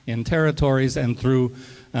in territories, and through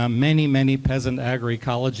many, many peasant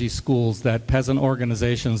agroecology schools that peasant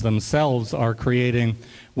organizations themselves are creating,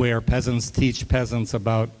 where peasants teach peasants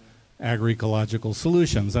about agroecological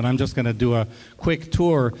solutions. And I'm just going to do a quick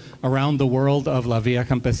tour around the world of La Vía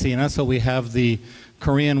Campesina. So we have the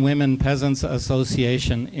Korean Women Peasants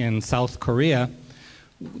Association in South Korea.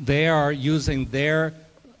 They are using their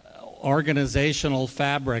organizational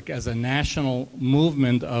fabric as a national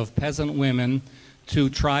movement of peasant women to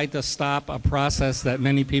try to stop a process that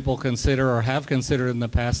many people consider or have considered in the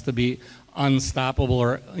past to be unstoppable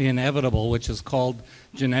or inevitable, which is called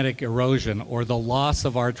genetic erosion, or the loss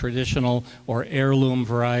of our traditional or heirloom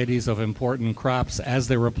varieties of important crops as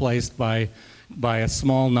they're replaced by a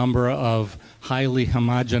small number of highly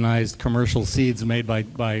homogenized commercial seeds made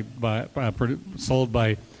sold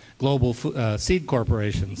by global seed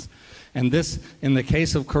corporations. And this, in the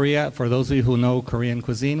case of Korea, for those of you who know Korean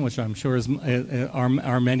cuisine, which I'm sure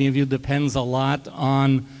are many of you, depends a lot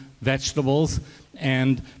on vegetables.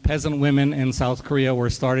 And peasant women in South Korea were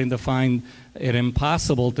starting to find it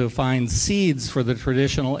impossible to find seeds for the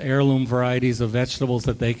traditional heirloom varieties of vegetables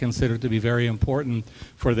that they consider to be very important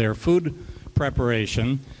for their food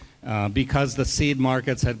preparation. Because the seed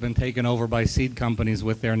markets had been taken over by seed companies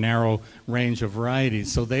with their narrow range of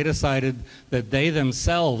varieties. So they decided that they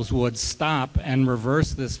themselves would stop and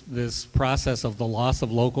reverse this process of the loss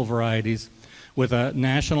of local varieties with a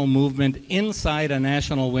national movement inside a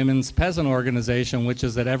national women's peasant organization, which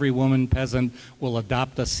is that every woman peasant will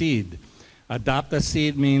adopt a seed. Adopt a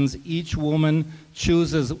seed means each woman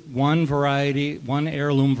chooses one variety, one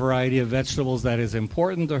heirloom variety of vegetables that is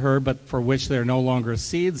important to her, but for which there are no longer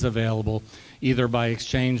seeds available, either by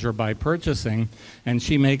exchange or by purchasing. And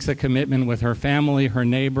she makes a commitment with her family, her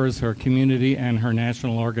neighbors, her community, and her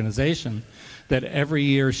national organization that every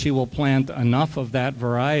year she will plant enough of that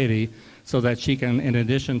variety so that she can, in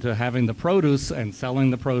addition to having the produce and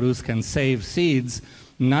selling the produce, can save seeds,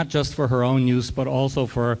 not just for her own use, but also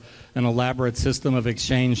for an elaborate system of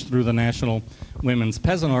exchange through the National Women's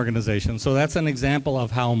Peasant Organization. So that's an example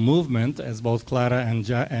of how movement, as both Clara and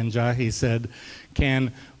Jahi said,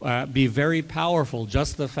 can be very powerful.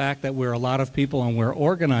 Just the fact that we're a lot of people and we're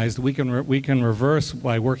organized, we can reverse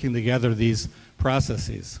by working together these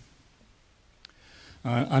processes.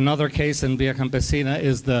 Another case in Vía Campesina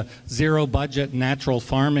is the zero-budget natural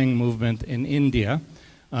farming movement in India.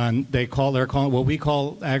 They're calling what we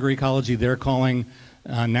call agroecology, they're calling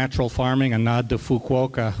natural farming a nod to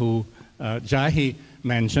Fukuoka, who Jahi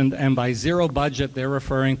mentioned. And by zero budget, they're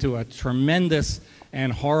referring to a tremendous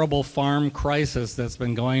and horrible farm crisis that's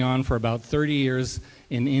been going on for about 30 years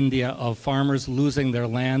in India, of farmers losing their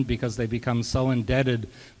land because they become so indebted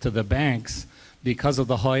to the banks because of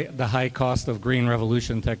the high cost of green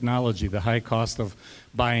revolution technology, the high cost of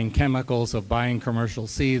buying chemicals, of buying commercial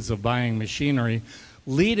seeds, of buying machinery,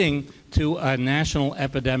 leading to a national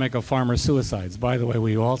epidemic of farmer suicides. By the way,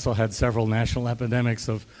 we also had several national epidemics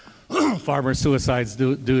of farmer suicides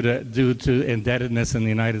due to indebtedness in the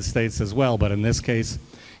United States as well, but in this case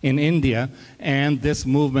in India. And this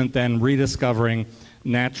movement then rediscovering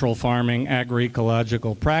natural farming,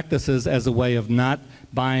 agroecological practices as a way of not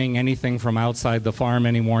buying anything from outside the farm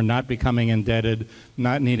anymore, not becoming indebted,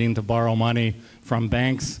 not needing to borrow money from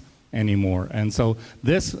banks anymore. And so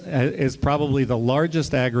this is probably the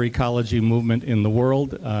largest agroecology movement in the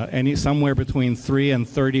world. Somewhere between 3 and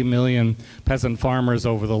 30 million peasant farmers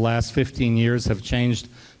over the last 15 years have changed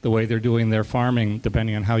the way they're doing their farming,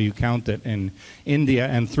 depending on how you count it, in India.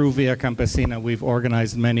 And through Vía Campesina, we've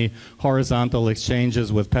organized many horizontal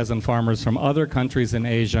exchanges with peasant farmers from other countries in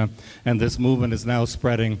Asia, and this movement is now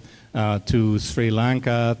spreading to Sri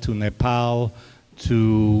Lanka, to Nepal,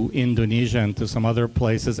 to Indonesia, and to some other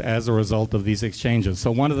places as a result of these exchanges. So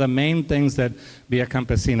one of the main things that Vía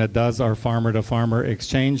Campesina does are farmer-to-farmer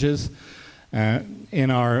exchanges.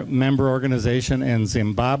 In our member organization in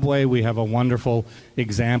Zimbabwe, we have a wonderful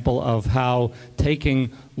example of how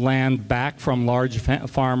taking land back from large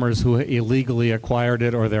farmers who illegally acquired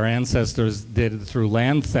it or their ancestors did through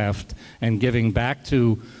land theft and giving back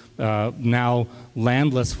to now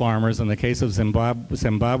landless farmers. In the case of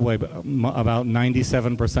Zimbabwe, about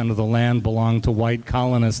 97% of the land belonged to white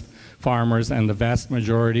colonist farmers, and the vast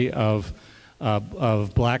majority of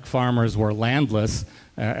black farmers were landless.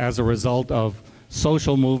 As a result of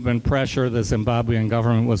social movement pressure, the Zimbabwean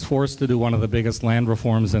government was forced to do one of the biggest land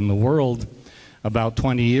reforms in the world about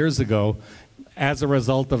 20 years ago. As a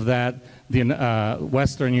result of that,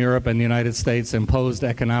 Western Europe and the United States imposed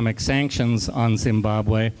economic sanctions on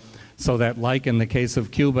Zimbabwe, so that, like in the case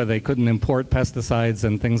of Cuba, they couldn't import pesticides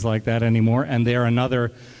and things like that anymore. And they're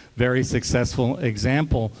another very successful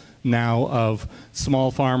example now of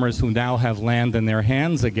small farmers who now have land in their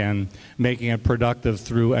hands again, making it productive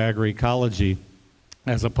through agroecology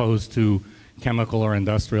as opposed to chemical or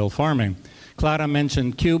industrial farming. Clara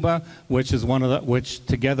mentioned Cuba, which is which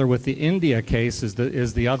together with the India case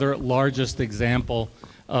is the other largest example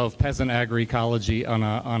of peasant agroecology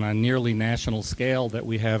on a nearly national scale that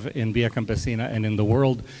we have in Vía Campesina and in the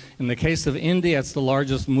world. In the case of India, it's the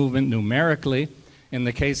largest movement numerically. In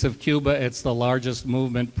the case of Cuba, it's the largest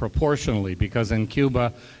movement proportionally, because in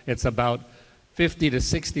Cuba, it's about 50 to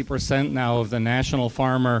 60% now of the national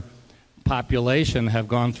farmer population have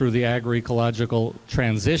gone through the agroecological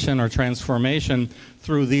transition or transformation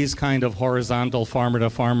through these kind of horizontal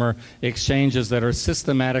farmer-to-farmer exchanges that are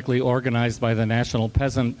systematically organized by the National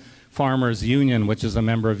Peasant Farmers Union, which is a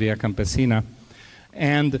member of Vía Campesina,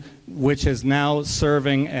 and which is now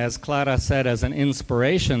serving, as Clara said, as an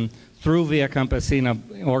inspiration through Vía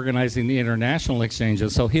Campesina organizing the international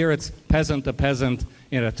exchanges. So here it's peasant to peasant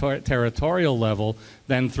in a territorial level,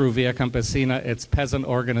 then through Vía Campesina it's peasant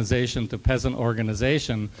organization to peasant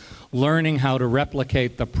organization, learning how to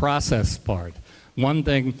replicate the process part. One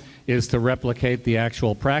thing is to replicate the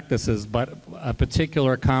actual practices, but a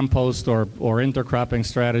particular compost or intercropping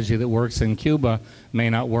strategy that works in Cuba may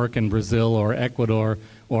not work in Brazil or Ecuador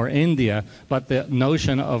or India, but the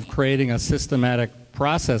notion of creating a systematic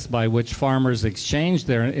process by which farmers exchange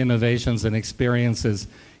their innovations and experiences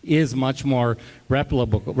is much more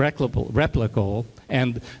replicable,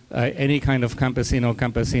 and any kind of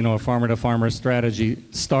campesino or farmer-to-farmer strategy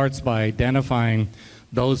starts by identifying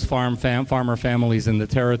those farmer families in the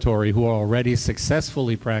territory who are already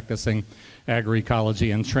successfully practicing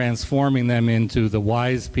agroecology and transforming them into the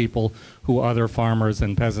wise people who other farmers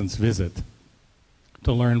and peasants visit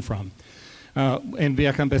to learn from. In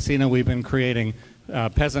Vía Campesina, we've been creating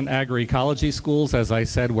peasant agroecology schools, as I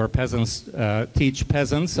said, where peasants teach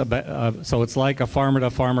peasants. So it's like a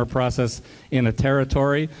farmer-to-farmer process in a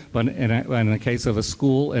territory, but in the case of a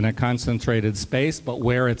school, in a concentrated space, but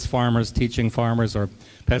where it's farmers teaching farmers or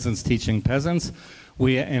peasants teaching peasants.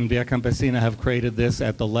 We in Vía Campesina have created this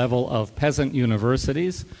at the level of peasant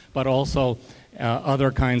universities, but also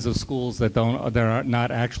other kinds of schools that are not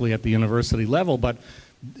actually at the university level, but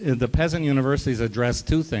the peasant universities address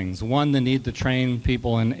two things. One, the need to train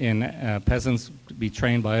people in peasants, to be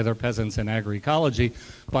trained by other peasants in agroecology,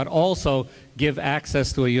 but also give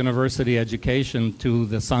access to a university education to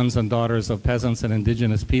the sons and daughters of peasants and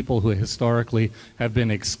indigenous people who historically have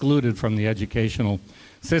been excluded from the educational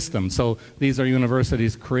system. So these are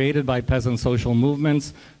universities created by peasant social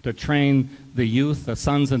movements to train the youth, the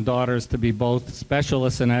sons and daughters, to be both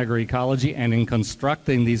specialists in agroecology and in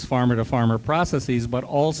constructing these farmer-to-farmer processes, but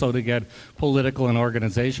also to get political and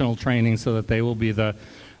organizational training so that they will be the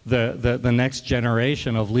next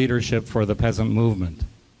generation of leadership for the peasant movement.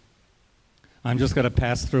 I'm just going to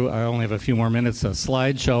pass through, I only have a few more minutes, a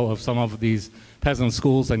slideshow of some of these peasant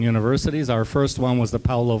schools and universities. Our first one was the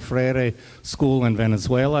Paulo Freire School in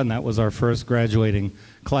Venezuela, and that was our first graduating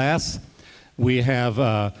class. We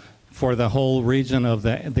have, for the whole region of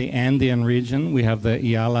the Andean region, we have the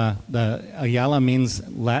IALA. The IALA means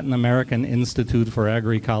Latin American Institute for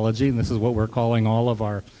Agroecology, and this is what we're calling all of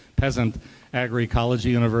our peasant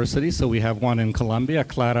agroecology universities. So we have one in Colombia.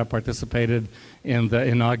 Clara participated in the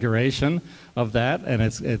inauguration of that, and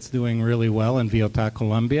it's doing really well in Bogotá,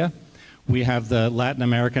 Colombia. We have the Latin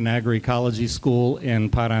American Agroecology School in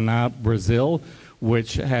Paraná, Brazil,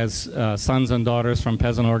 which has sons and daughters from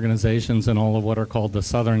peasant organizations in all of what are called the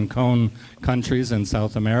Southern Cone countries in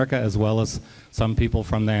South America, as well as some people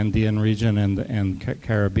from the Andean region and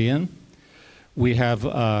Caribbean. We have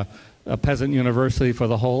a peasant university for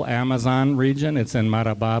the whole Amazon region. It's in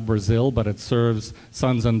Marabá, Brazil, but it serves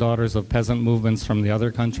sons and daughters of peasant movements from the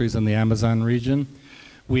other countries in the Amazon region.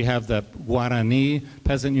 We have the Guarani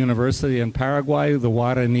Peasant University in Paraguay. The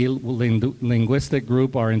Guarani linguistic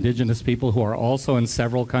group are indigenous people who are also in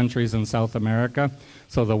several countries in South America.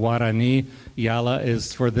 So the Guarani IALA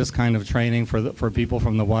is for this kind of training for people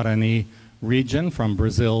from the Guarani region, from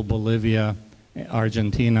Brazil, Bolivia,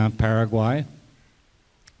 Argentina, Paraguay.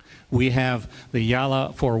 We have the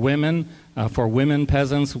IALA for women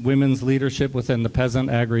peasants, women's leadership within the peasant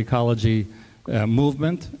agroecology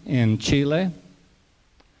movement in Chile.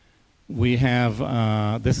 We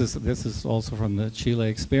have, this is also from the Chile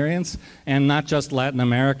experience, and not just Latin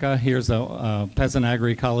America. Here's a peasant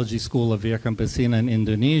agroecology school of Vía Campesina in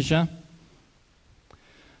Indonesia,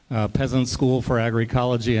 peasant school for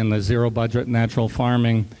agroecology and the zero budget natural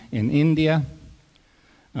farming in India,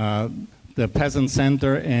 the Peasant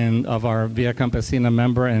Center of our Vía Campesina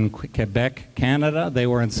member in Quebec, Canada. They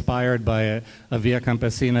were inspired by a Vía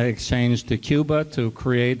Campesina exchange to Cuba to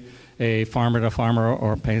create a farmer-to-farmer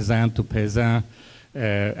or paysan-to-paysan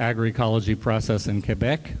agroecology process in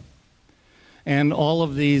Quebec. And all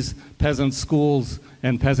of these peasant schools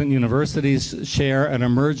and peasant universities share an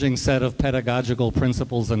emerging set of pedagogical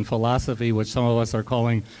principles and philosophy, which some of us are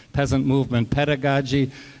calling peasant movement pedagogy,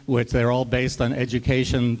 which they're all based on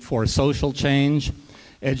education for social change,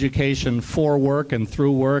 education for work and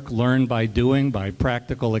through work, learned by doing, by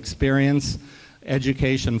practical experience,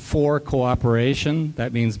 education for cooperation.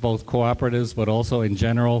 That means both cooperatives, but also in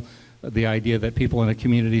general, the idea that people in a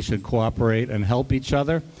community should cooperate and help each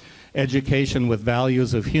other. Education with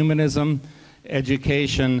values of humanism.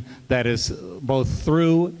 Education that is both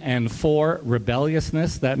through and for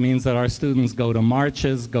rebelliousness. That means that our students go to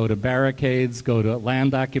marches, go to barricades, go to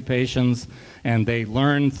land occupations, and they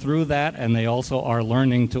learn through that, and they also are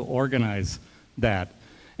learning to organize that.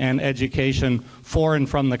 and education for and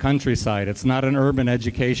from the countryside. It's not an urban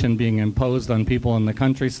education being imposed on people in the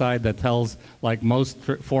countryside that tells, like most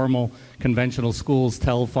formal conventional schools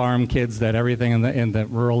tell farm kids that everything in the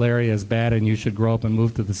rural area is bad and you should grow up and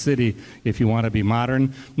move to the city if you want to be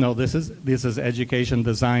modern. No, this is education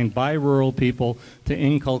designed by rural people to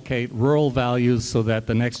inculcate rural values so that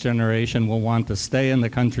the next generation will want to stay in the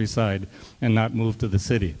countryside and not move to the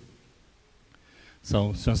city.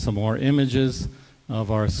 So just some more images of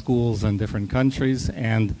our schools in different countries,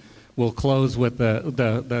 and we'll close with the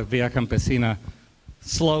Vía Campesina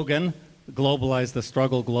slogan, globalize the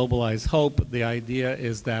struggle, globalize hope. The idea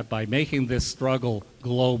is that by making this struggle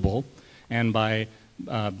global and by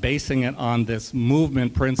basing it on this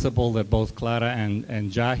movement principle that both Clara and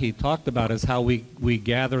Jahi talked about, is how we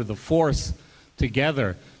gather the force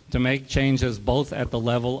together to make changes both at the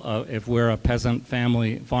level of, if we're a peasant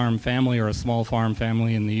family, farm family, or a small farm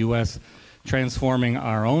family in the U.S., transforming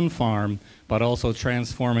our own farm, but also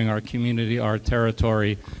transforming our community, our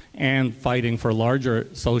territory, and fighting for larger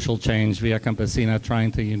social change. Vía Campesina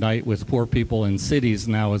trying to unite with poor people in cities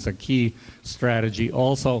now is a key strategy,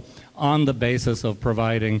 also on the basis of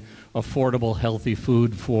providing affordable, healthy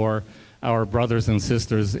food for our brothers and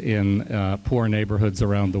sisters in poor neighborhoods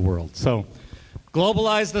around the world. So,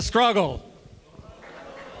 globalize the struggle.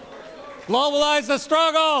 Globalize the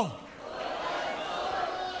struggle.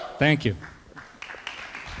 Thank you.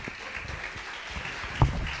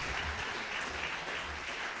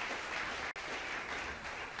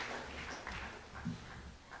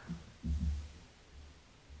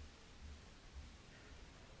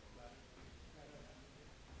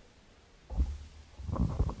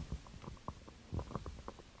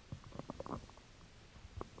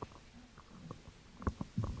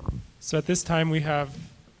 So at this time we have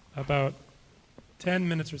about 10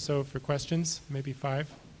 minutes or so for questions, maybe 5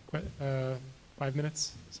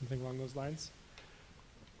 minutes, something along those lines.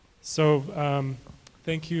 So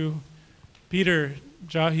thank you, Peter,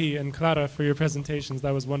 Jahi, and Clara for your presentations.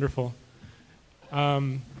 That was wonderful.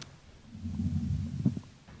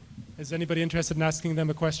 Is anybody interested in asking them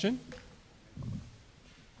a question?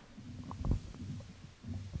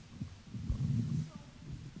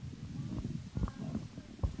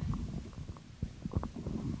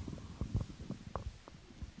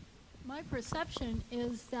 Perception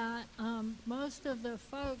is that most of the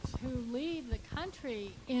folks who leave the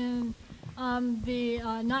country in the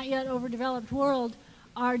not yet overdeveloped world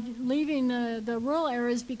are leaving the rural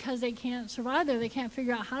areas because they can't survive there. They can't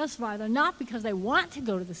figure out how to survive there, not because they want to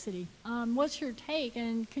go to the city. What's your take,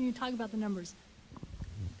 and can you talk about the numbers?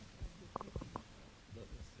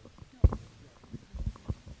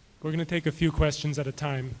 We're going to take a few questions at a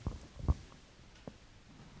time.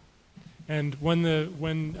 And when the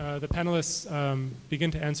panelists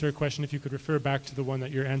begin to answer a question, if you could refer back to the one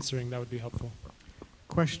that you're answering, that would be helpful.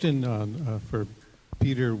 Question for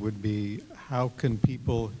Peter would be, how can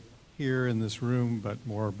people here in this room, but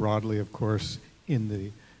more broadly, of course, in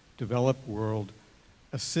the developed world,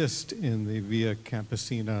 assist in the Vía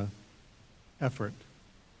Campesina effort?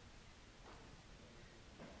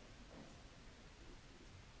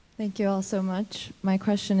 Thank you all so much. My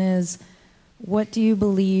question is, what do you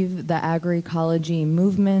believe the agroecology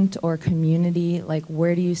movement or community, like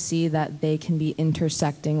where do you see that they can be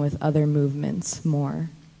intersecting with other movements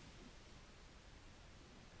more?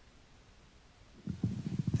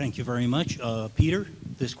 Thank you very much. Peter,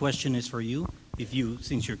 this question is for you.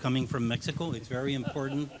 Since you're coming from Mexico, it's very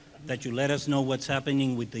important that you let us know what's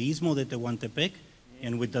happening with the Istmo de Tehuantepec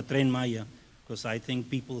and with the Tren Maya, because I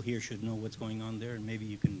think people here should know what's going on there, and maybe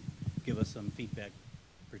you can give us some feedback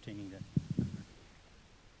pertaining to that.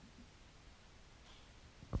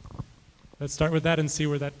 Let's start with that and see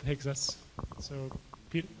where that takes us. So,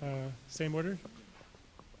 Pete, same order?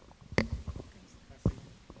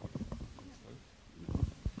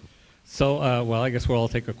 So, well, I guess we'll all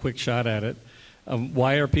take a quick shot at it.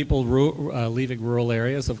 Why are people leaving rural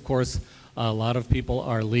areas? Of course, a lot of people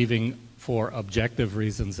are leaving for objective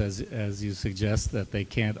reasons, as you suggest, that they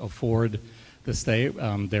can't afford to stay.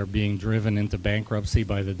 They're being driven into bankruptcy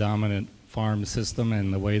by the dominant farm system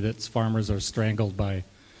and the way that farmers are strangled by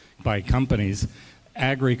companies.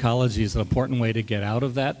 Agroecology is an important way to get out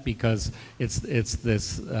of that, because it's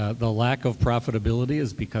this the lack of profitability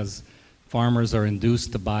is because farmers are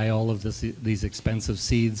induced to buy all of these expensive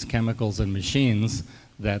seeds, chemicals, and machines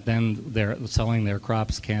that then they're selling their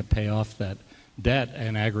crops can't pay off that debt,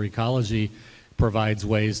 and agroecology provides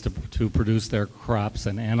ways to produce their crops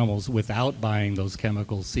and animals without buying those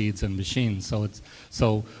chemical seeds and machines.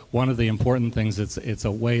 So one of the important things, it's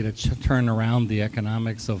a way to turn around the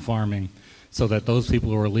economics of farming so that those people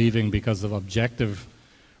who are leaving because of objective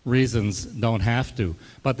reasons don't have to.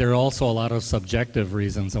 But there are also a lot of subjective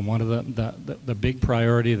reasons, and one of the big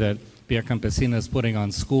priority that Vía Campesina is putting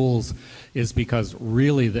on schools is because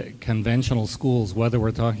really the conventional schools, whether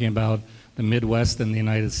we're talking about the Midwest in the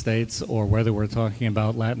United States or whether we're talking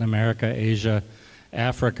about Latin America, Asia,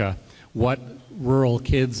 Africa, what rural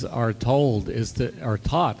kids are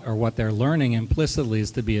taught, or what they're learning implicitly,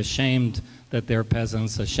 is to be ashamed that they're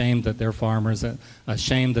peasants, ashamed that they're farmers,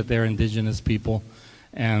 ashamed that they're indigenous people,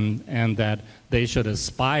 and that they should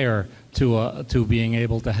aspire to being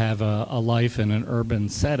able to have a life in an urban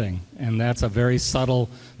setting. And that's a very subtle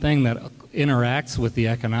thing that interacts with the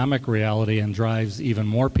economic reality and drives even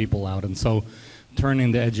more people out. And so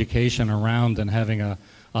turning the education around and having a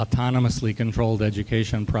autonomously controlled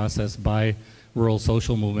education process by rural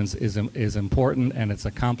social movements is important, and it's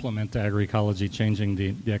a complement to agroecology changing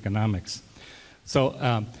the economics.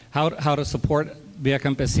 So how to support Vía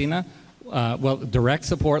Campesina? Well, direct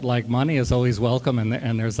support like money is always welcome,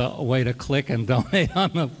 and there's a way to click and donate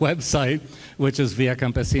on the website, which is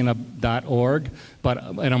viacampesina.org. But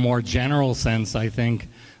in a more general sense, I think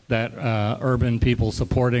that urban people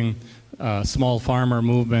supporting small farmer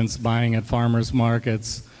movements, buying at farmers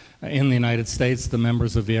markets. In the United States, the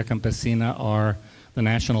members of Vía Campesina are the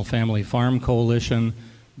National Family Farm Coalition,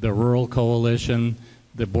 the Rural Coalition,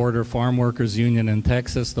 the Border Farm Workers Union in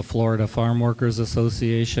Texas, the Florida Farm Workers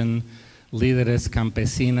Association, Líderes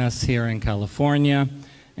Campesinas here in California,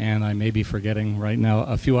 and I may be forgetting right now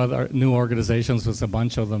a few other new organizations, with a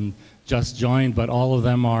bunch of them just joined, but all of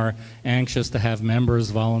them are anxious to have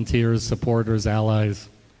members, volunteers, supporters, allies,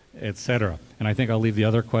 etc. And I think I'll leave the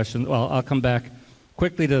other question. Well, I'll come back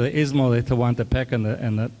quickly to the Istmo de Tehuantepec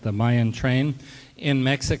and the Mayan train. In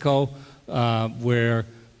Mexico, where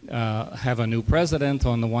have a new president,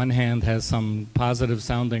 on the one hand has some positive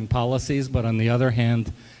sounding policies, but on the other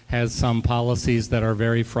hand has some policies that are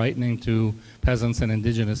very frightening to peasants and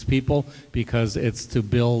indigenous people, because it's to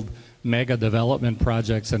build mega development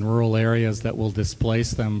projects in rural areas that will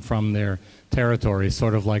displace them from their territory,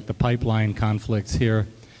 sort of like the pipeline conflicts here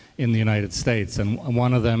in the United States. And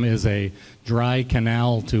one of them is a dry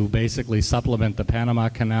canal to basically supplement the Panama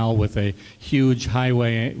Canal with a huge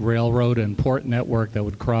highway, railroad, and port network that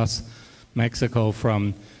would cross Mexico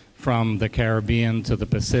from the Caribbean to the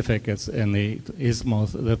Pacific. It's in the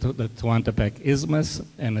Isthmus, the Tehuantepec Isthmus,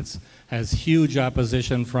 and it has huge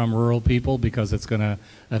opposition from rural people because it's going to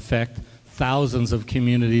affect thousands of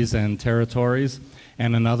communities and territories.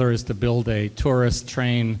 And another is to build a tourist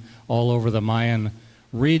train all over the Mayan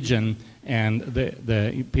region, and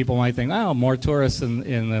the people might think, oh, more tourists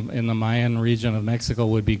in the Mayan region of Mexico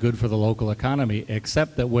would be good for the local economy,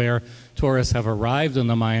 except that where tourists have arrived in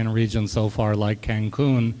the Mayan region so far, like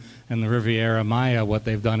Cancun and the Riviera Maya, what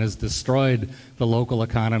they've done is destroyed the local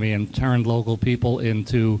economy and turned local people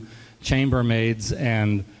into chambermaids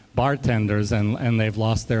and bartenders, and they've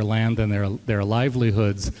lost their land and their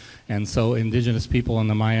livelihoods. And so indigenous people in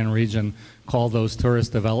the Mayan region call those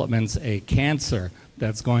tourist developments a cancer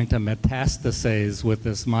that's going to metastasize with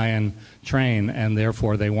this Mayan train, and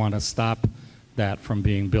therefore they want to stop that from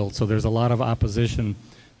being built. So there's a lot of opposition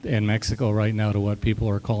in Mexico right now to what people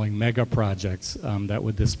are calling mega projects that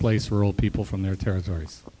would displace rural people from their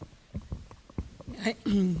territories.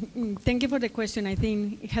 Thank you for the question. I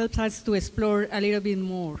think it helps us to explore a little bit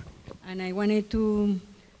more. And I wanted to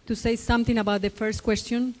say something about the first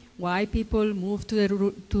question, why people move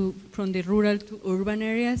from the rural to urban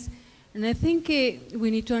areas. And I think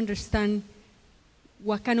we need to understand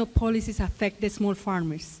what kind of policies affect the small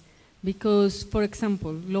farmers. Because, for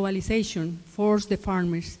example, globalization forced the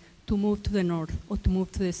farmers to move to the north or to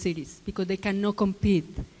move to the cities because they cannot compete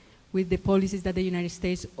with the policies that the United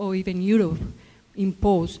States or even Europe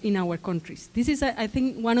impose in our countries. This is, I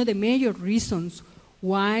think, one of the major reasons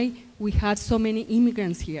why we have so many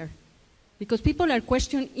immigrants here. Because people are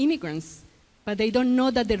questioning immigrants, but they don't know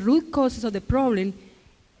that the root causes of the problem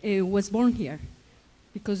was born here.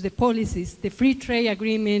 Because the policies, the free trade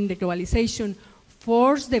agreement, the globalization,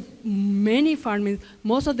 forced the many farmers,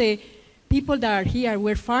 most of the people that are here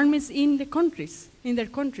were farmers in their countries,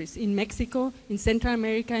 in Mexico, in Central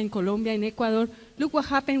America, in Colombia, in Ecuador. Look what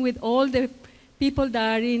happened with all the people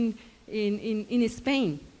that are in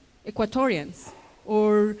Spain, Ecuadorians,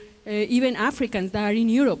 or even Africans that are in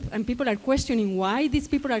Europe, and people are questioning why these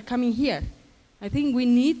people are coming here. I think we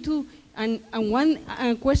need to, and one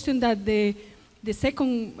question that the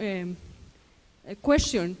second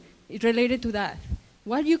question is related to that.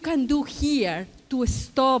 What you can do here to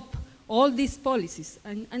stop all these policies?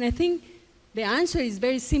 And I think the answer is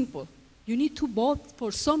very simple. You need to vote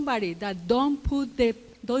for somebody that don't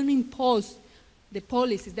impose the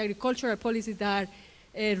policies, the agricultural policies that are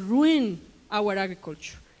ruin our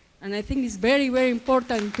agriculture. And I think it's very, very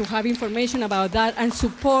important to have information about that and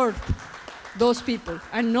support those people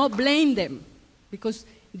and not blame them, because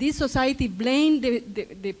this society blame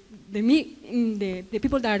the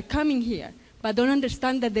people that are coming here, but don't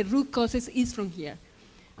understand that the root causes is from here.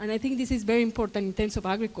 And I think this is very important in terms of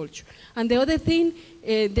agriculture. And the other thing,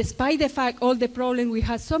 despite the fact all the problems, we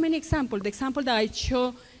have so many examples. The example that I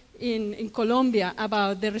show in Colombia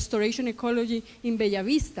about the restoration ecology in Bella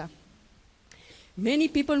Vista. Many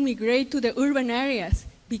people migrate to the urban areas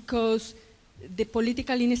because the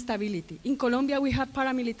political instability. In Colombia, we have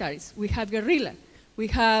paramilitaries, we have guerrilla, we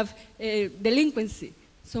have delinquency.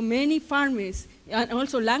 So many farmers, and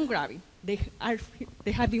also land grabbing, they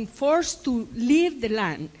have been forced to leave the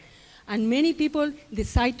land, and many people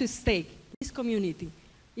decide to stay in this community.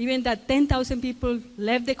 Even that 10,000 people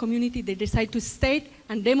left the community, they decide to stay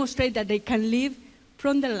and demonstrate that they can live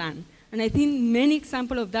from the land. And I think many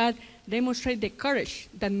examples of that demonstrate the courage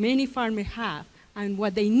that many farmers have, and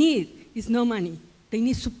what they need is no money. They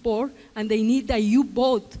need support, and they need that you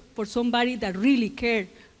vote for somebody that really cares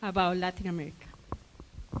about Latin America.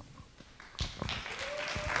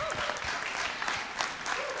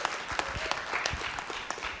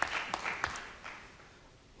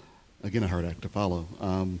 Again, a hard act to follow.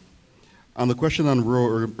 On the question on rural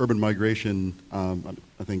or urban migration,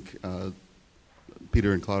 I think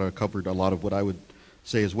Peter and Clara covered a lot of what I would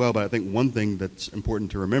say as well, but I think one thing that's important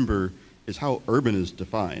to remember is how urban is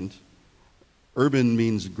defined. Urban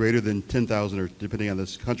means greater than 10,000, or depending on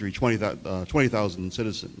this country, 20,000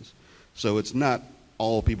 citizens. So it's not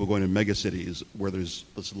all people going to mega cities where there's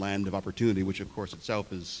this land of opportunity, which of course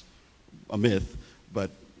itself is a myth, but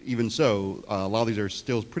even so, a lot of these are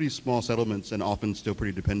still pretty small settlements and often still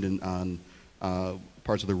pretty dependent on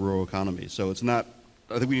parts of the rural economy. So it's not,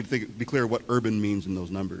 I think we need to be clear what urban means in those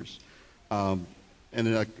numbers. And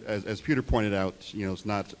then, as Peter pointed out, you know, it's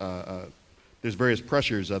not, there's various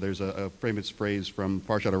pressures. There's a famous phrase from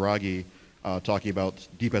Farshad Araghi talking about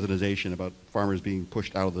depeasantization, about farmers being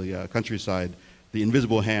pushed out of the countryside, the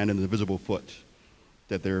invisible hand and the visible foot.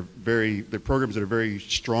 That they're programs that are very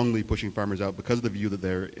strongly pushing farmers out because of the view that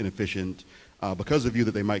they're inefficient, because of the view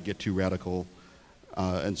that they might get too radical.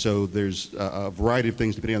 And so there's a variety of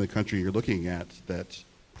things depending on the country you're looking at that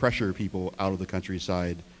pressure people out of the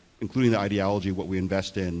countryside, including the ideology of what we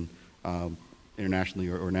invest in internationally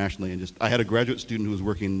or nationally. And I had a graduate student who was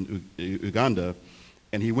working in Uganda,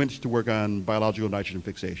 and he went to work on biological nitrogen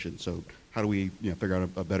fixation. So how do we figure out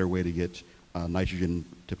a better way to get nitrogen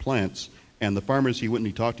to plants? And the farmers he went and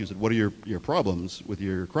he talked to said, what are your problems with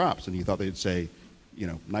your crops? And he thought they'd say,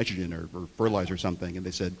 nitrogen or fertilizer or something. And they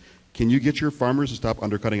said, can you get your farmers to stop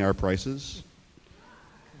undercutting our prices?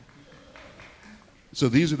 So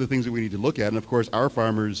these are the things that we need to look at. And of course, our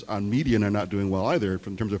farmers on median are not doing well either.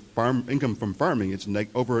 In terms of income from farming, it's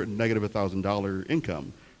over negative $1,000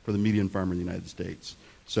 income for the median farmer in the United States.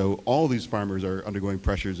 So all these farmers are undergoing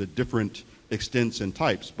pressures at different extents and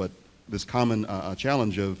types, but this common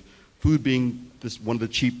challenge of food being one of the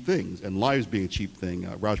cheap things, and lives being a cheap thing.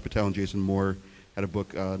 Raj Patel and Jason Moore had a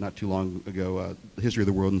book not too long ago, The History of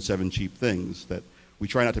the World in 7 Cheap Things, that we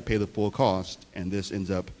try not to pay the full cost, and this ends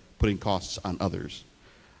up putting costs on others.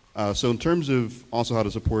 So in terms of also how to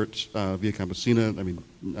support Vía Campesina, I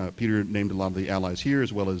mean, Peter named a lot of the allies here,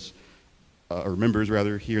 as well as, or members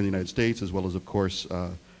rather, here in the United States, as well as, of course,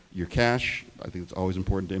 your cash. I think it's always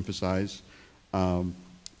important to emphasize.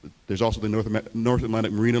 There's also the North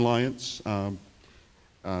Atlantic Marine Alliance,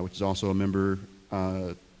 which is also a member.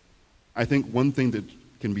 I think one thing that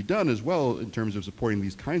can be done as well in terms of supporting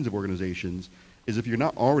these kinds of organizations is if you're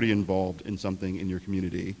not already involved in something in your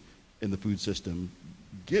community, in the food system,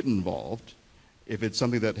 get involved. If it's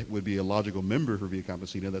something that would be a logical member for Vía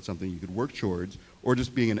Campesina, that's something you could work towards, or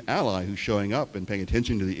just being an ally who's showing up and paying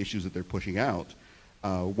attention to the issues that they're pushing out.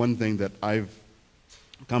 One thing that I've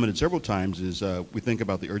commented several times is we think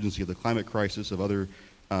about the urgency of the climate crisis, of other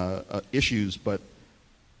issues, but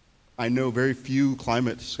I know very few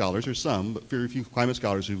climate scholars, or some, but very few climate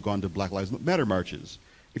scholars who've gone to Black Lives Matter marches.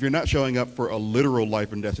 If you're not showing up for a literal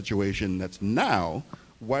life and death situation that's now,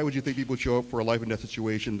 why would you think people show up for a life and death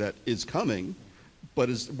situation that is coming, but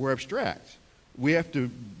is more abstract? We have to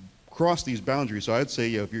cross these boundaries. So I'd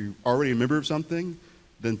say if you're already a member of something,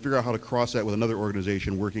 then figure out how to cross that with another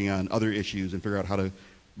organization working on other issues, and figure out how to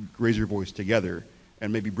raise your voice together,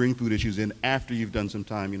 and maybe bring food issues in after you've done some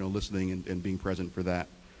time, listening and being present for that.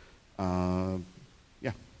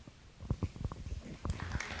 Yeah.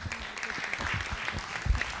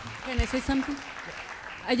 Can I say something?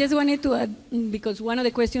 I just wanted to add, because one of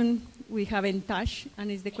the questions we haven't touched, and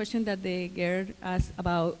it's the question that the girl asked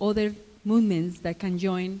about other movements that can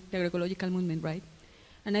join the agroecological movement, right?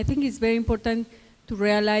 And I think it's very important to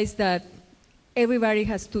realize that everybody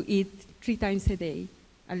has to eat 3 times a day,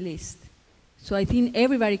 at least. So I think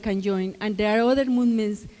everybody can join, and there are other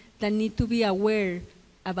movements that need to be aware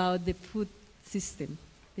about the food system.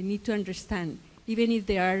 They need to understand, even if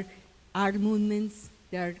there are art movements,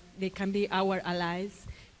 they can be our allies.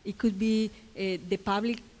 It could be the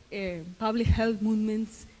public health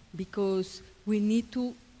movements, because we need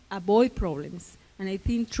to avoid problems. And I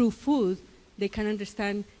think through food, they can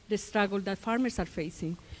understand the struggle that farmers are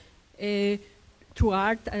facing. Through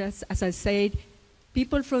art, as I said,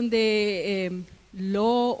 people from the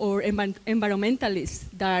law or environmentalists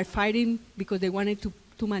that are fighting because they wanted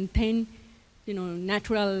to maintain,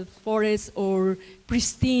 natural forests or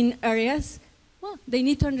pristine areas, well, they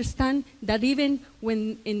need to understand that even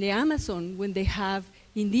when in the Amazon, when they have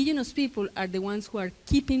indigenous people are the ones who are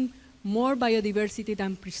keeping more biodiversity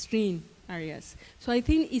than pristine areas. So I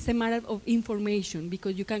think it's a matter of information,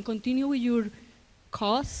 because you can continue with your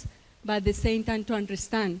cause, but at the same time to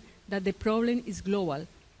understand that the problem is global,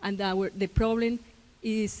 and the problem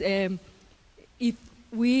is if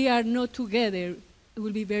we are not together, it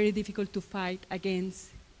will be very difficult to fight against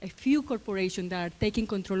a few corporations that are taking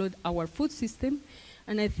control of our food system.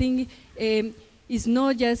 And I think it's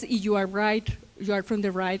not just if you are right, you are from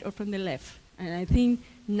the right or from the left. And I think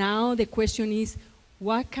now the question is,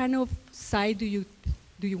 what kind of side do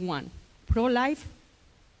you want? Pro-life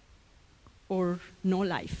or no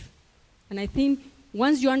life? And I think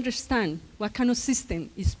once you understand what kind of system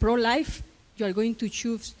is pro-life, you are going to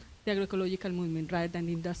choose the agroecological movement rather than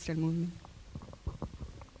the industrial movement.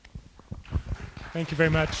 Thank you very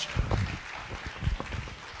much.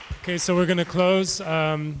 Okay, so we're going to close.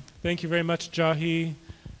 Thank you very much, Jahi,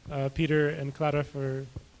 Peter, and Clara, for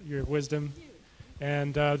your wisdom.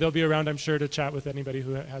 And they'll be around, I'm sure, to chat with anybody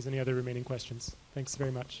who has any other remaining questions. Thanks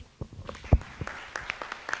very much.